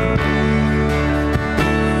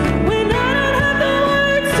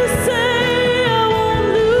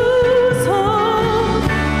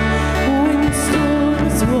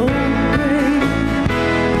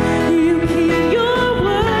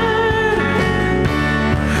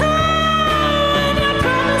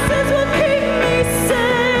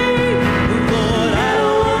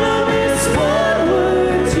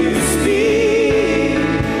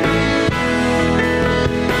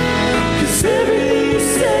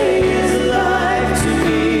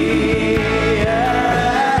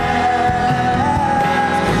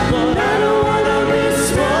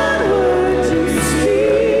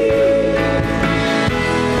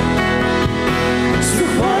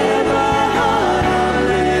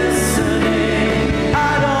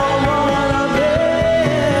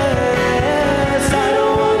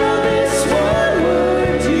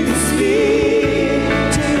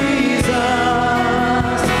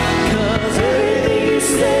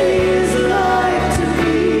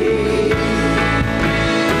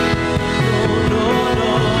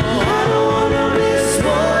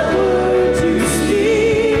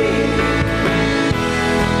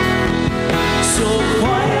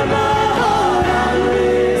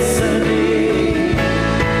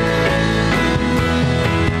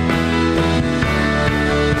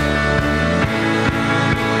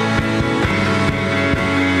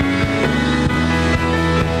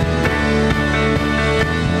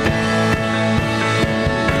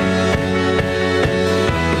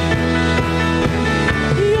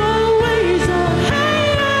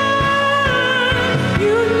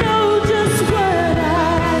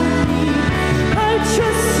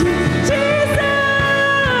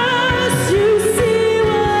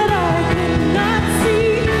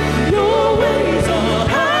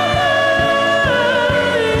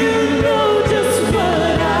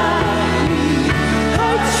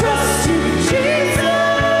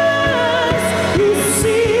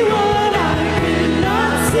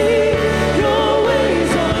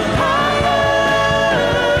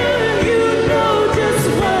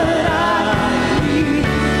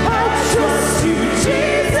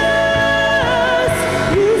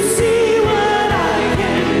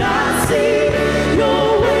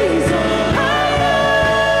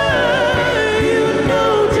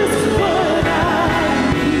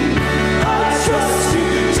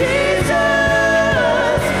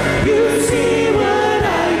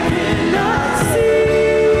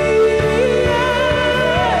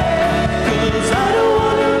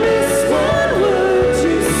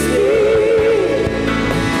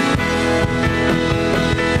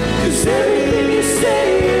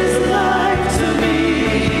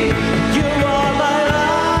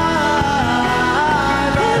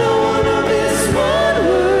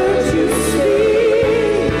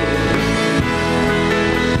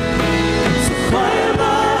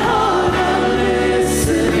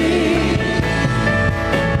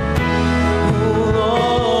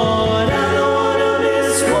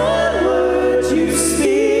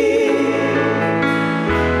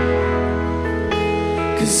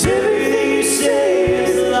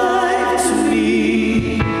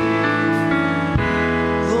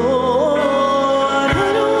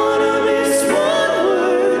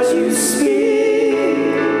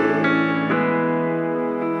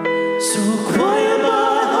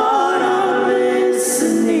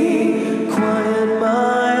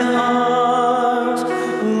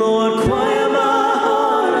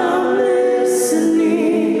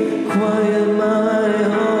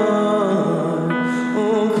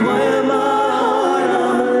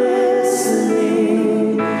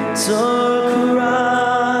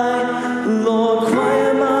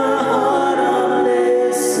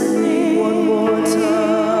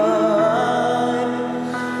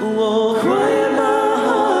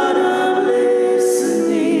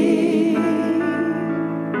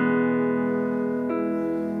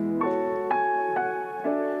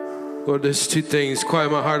 Lord, there's two things.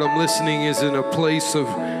 Quiet my heart. I'm listening is in a place of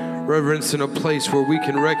reverence, in a place where we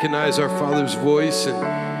can recognize our Father's voice.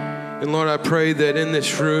 And Lord, I pray that in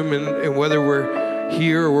this room, and whether we're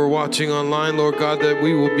here or we're watching online, Lord God, that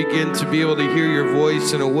we will begin to be able to hear your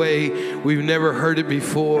voice in a way we've never heard it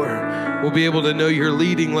before. We'll be able to know you're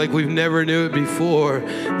leading like we've never knew it before.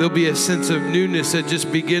 There'll be a sense of newness that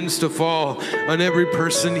just begins to fall on every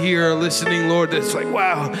person here listening, Lord. That's like,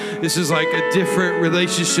 wow, this is like a different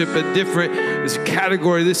relationship, a different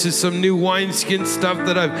category. This is some new wineskin stuff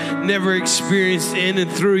that I've never experienced in and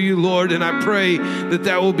through you, Lord. And I pray that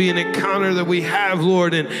that will be an encounter that we have,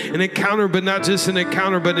 Lord, and an encounter, but not just an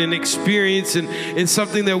encounter, but an experience and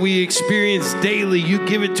something that we experience daily. You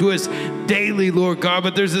give it to us daily, Lord God.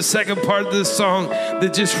 But there's a second part of this song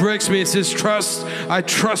that just wrecks me. It says, trust, I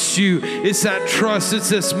trust you. It's that trust. It's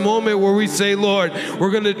this moment where we say, Lord,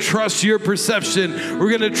 we're going to trust your perception.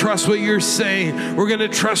 We're going to trust what you're saying. We're going to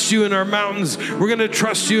trust you in our mountains. We're going to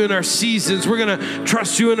trust you in our seasons. We're going to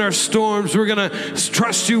trust you in our storms. We're going to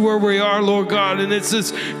trust you where we are, Lord God. And it's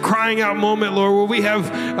this crying out moment, Lord, where we have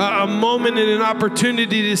a moment and an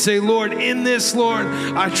opportunity to say, Lord, in this, Lord,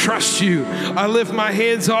 I trust you. I lift my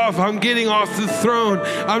hands off. I'm getting off the throne.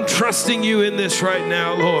 I'm trusting you in this right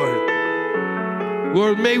now, Lord.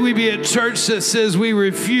 Lord, may we be a church that says we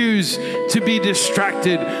refuse to be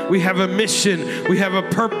distracted. We have a mission. We have a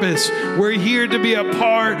purpose. We're here to be a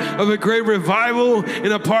part of a great revival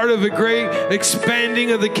and a part of a great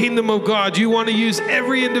expanding of the kingdom of God. You want to use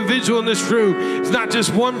every individual in this room. It's not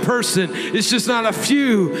just one person. It's just not a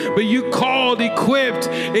few, but you called, equipped,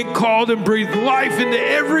 and called and breathed life into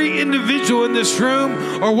every individual in this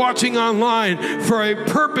room or watching online for a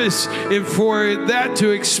purpose and for that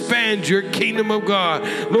to expand your kingdom of God.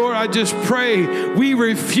 Lord, I just pray we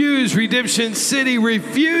refuse, Redemption City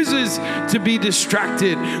refuses to be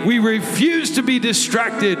distracted. We refuse to be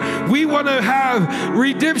distracted. We want to have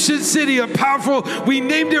Redemption City, a powerful, we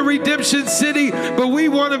named it Redemption City, but we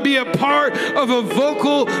want to be a part of a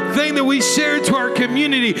vocal thing that we share to our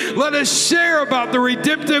community. Let us share about the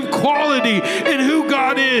redemptive quality in who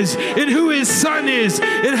God is, and who his son is,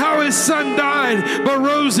 and how his son died but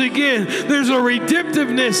rose again. There's a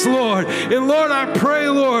redemptiveness, Lord. And Lord, I pray,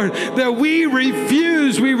 Lord, that we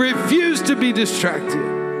refuse to be distracted.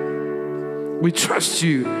 We trust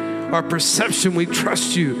you. Our perception, we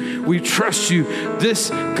trust you. We trust you. This,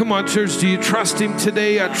 come on, church, do you trust him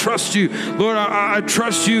today? I trust you. Lord, I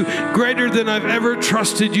trust you greater than I've ever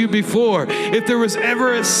trusted you before. If there was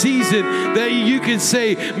ever a season that you could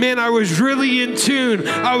say, man, I was really in tune,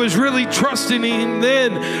 I was really trusting him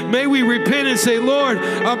then, may we repent and say, Lord,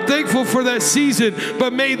 I'm thankful for that season,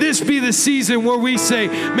 but may this be the season where we say,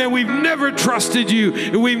 man, we've never trusted you,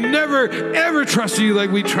 and we've never, ever trusted you like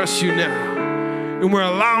we trust you now. And we're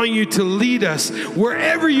allowing you to lead us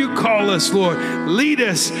wherever you call us, Lord. Lead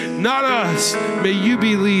us, not us. May you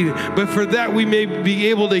be leading. But for that, we may be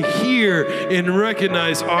able to hear and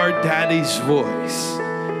recognize our daddy's voice.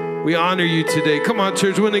 We honor you today. Come on,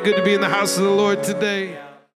 church. Wasn't it good to be in the house of the Lord today?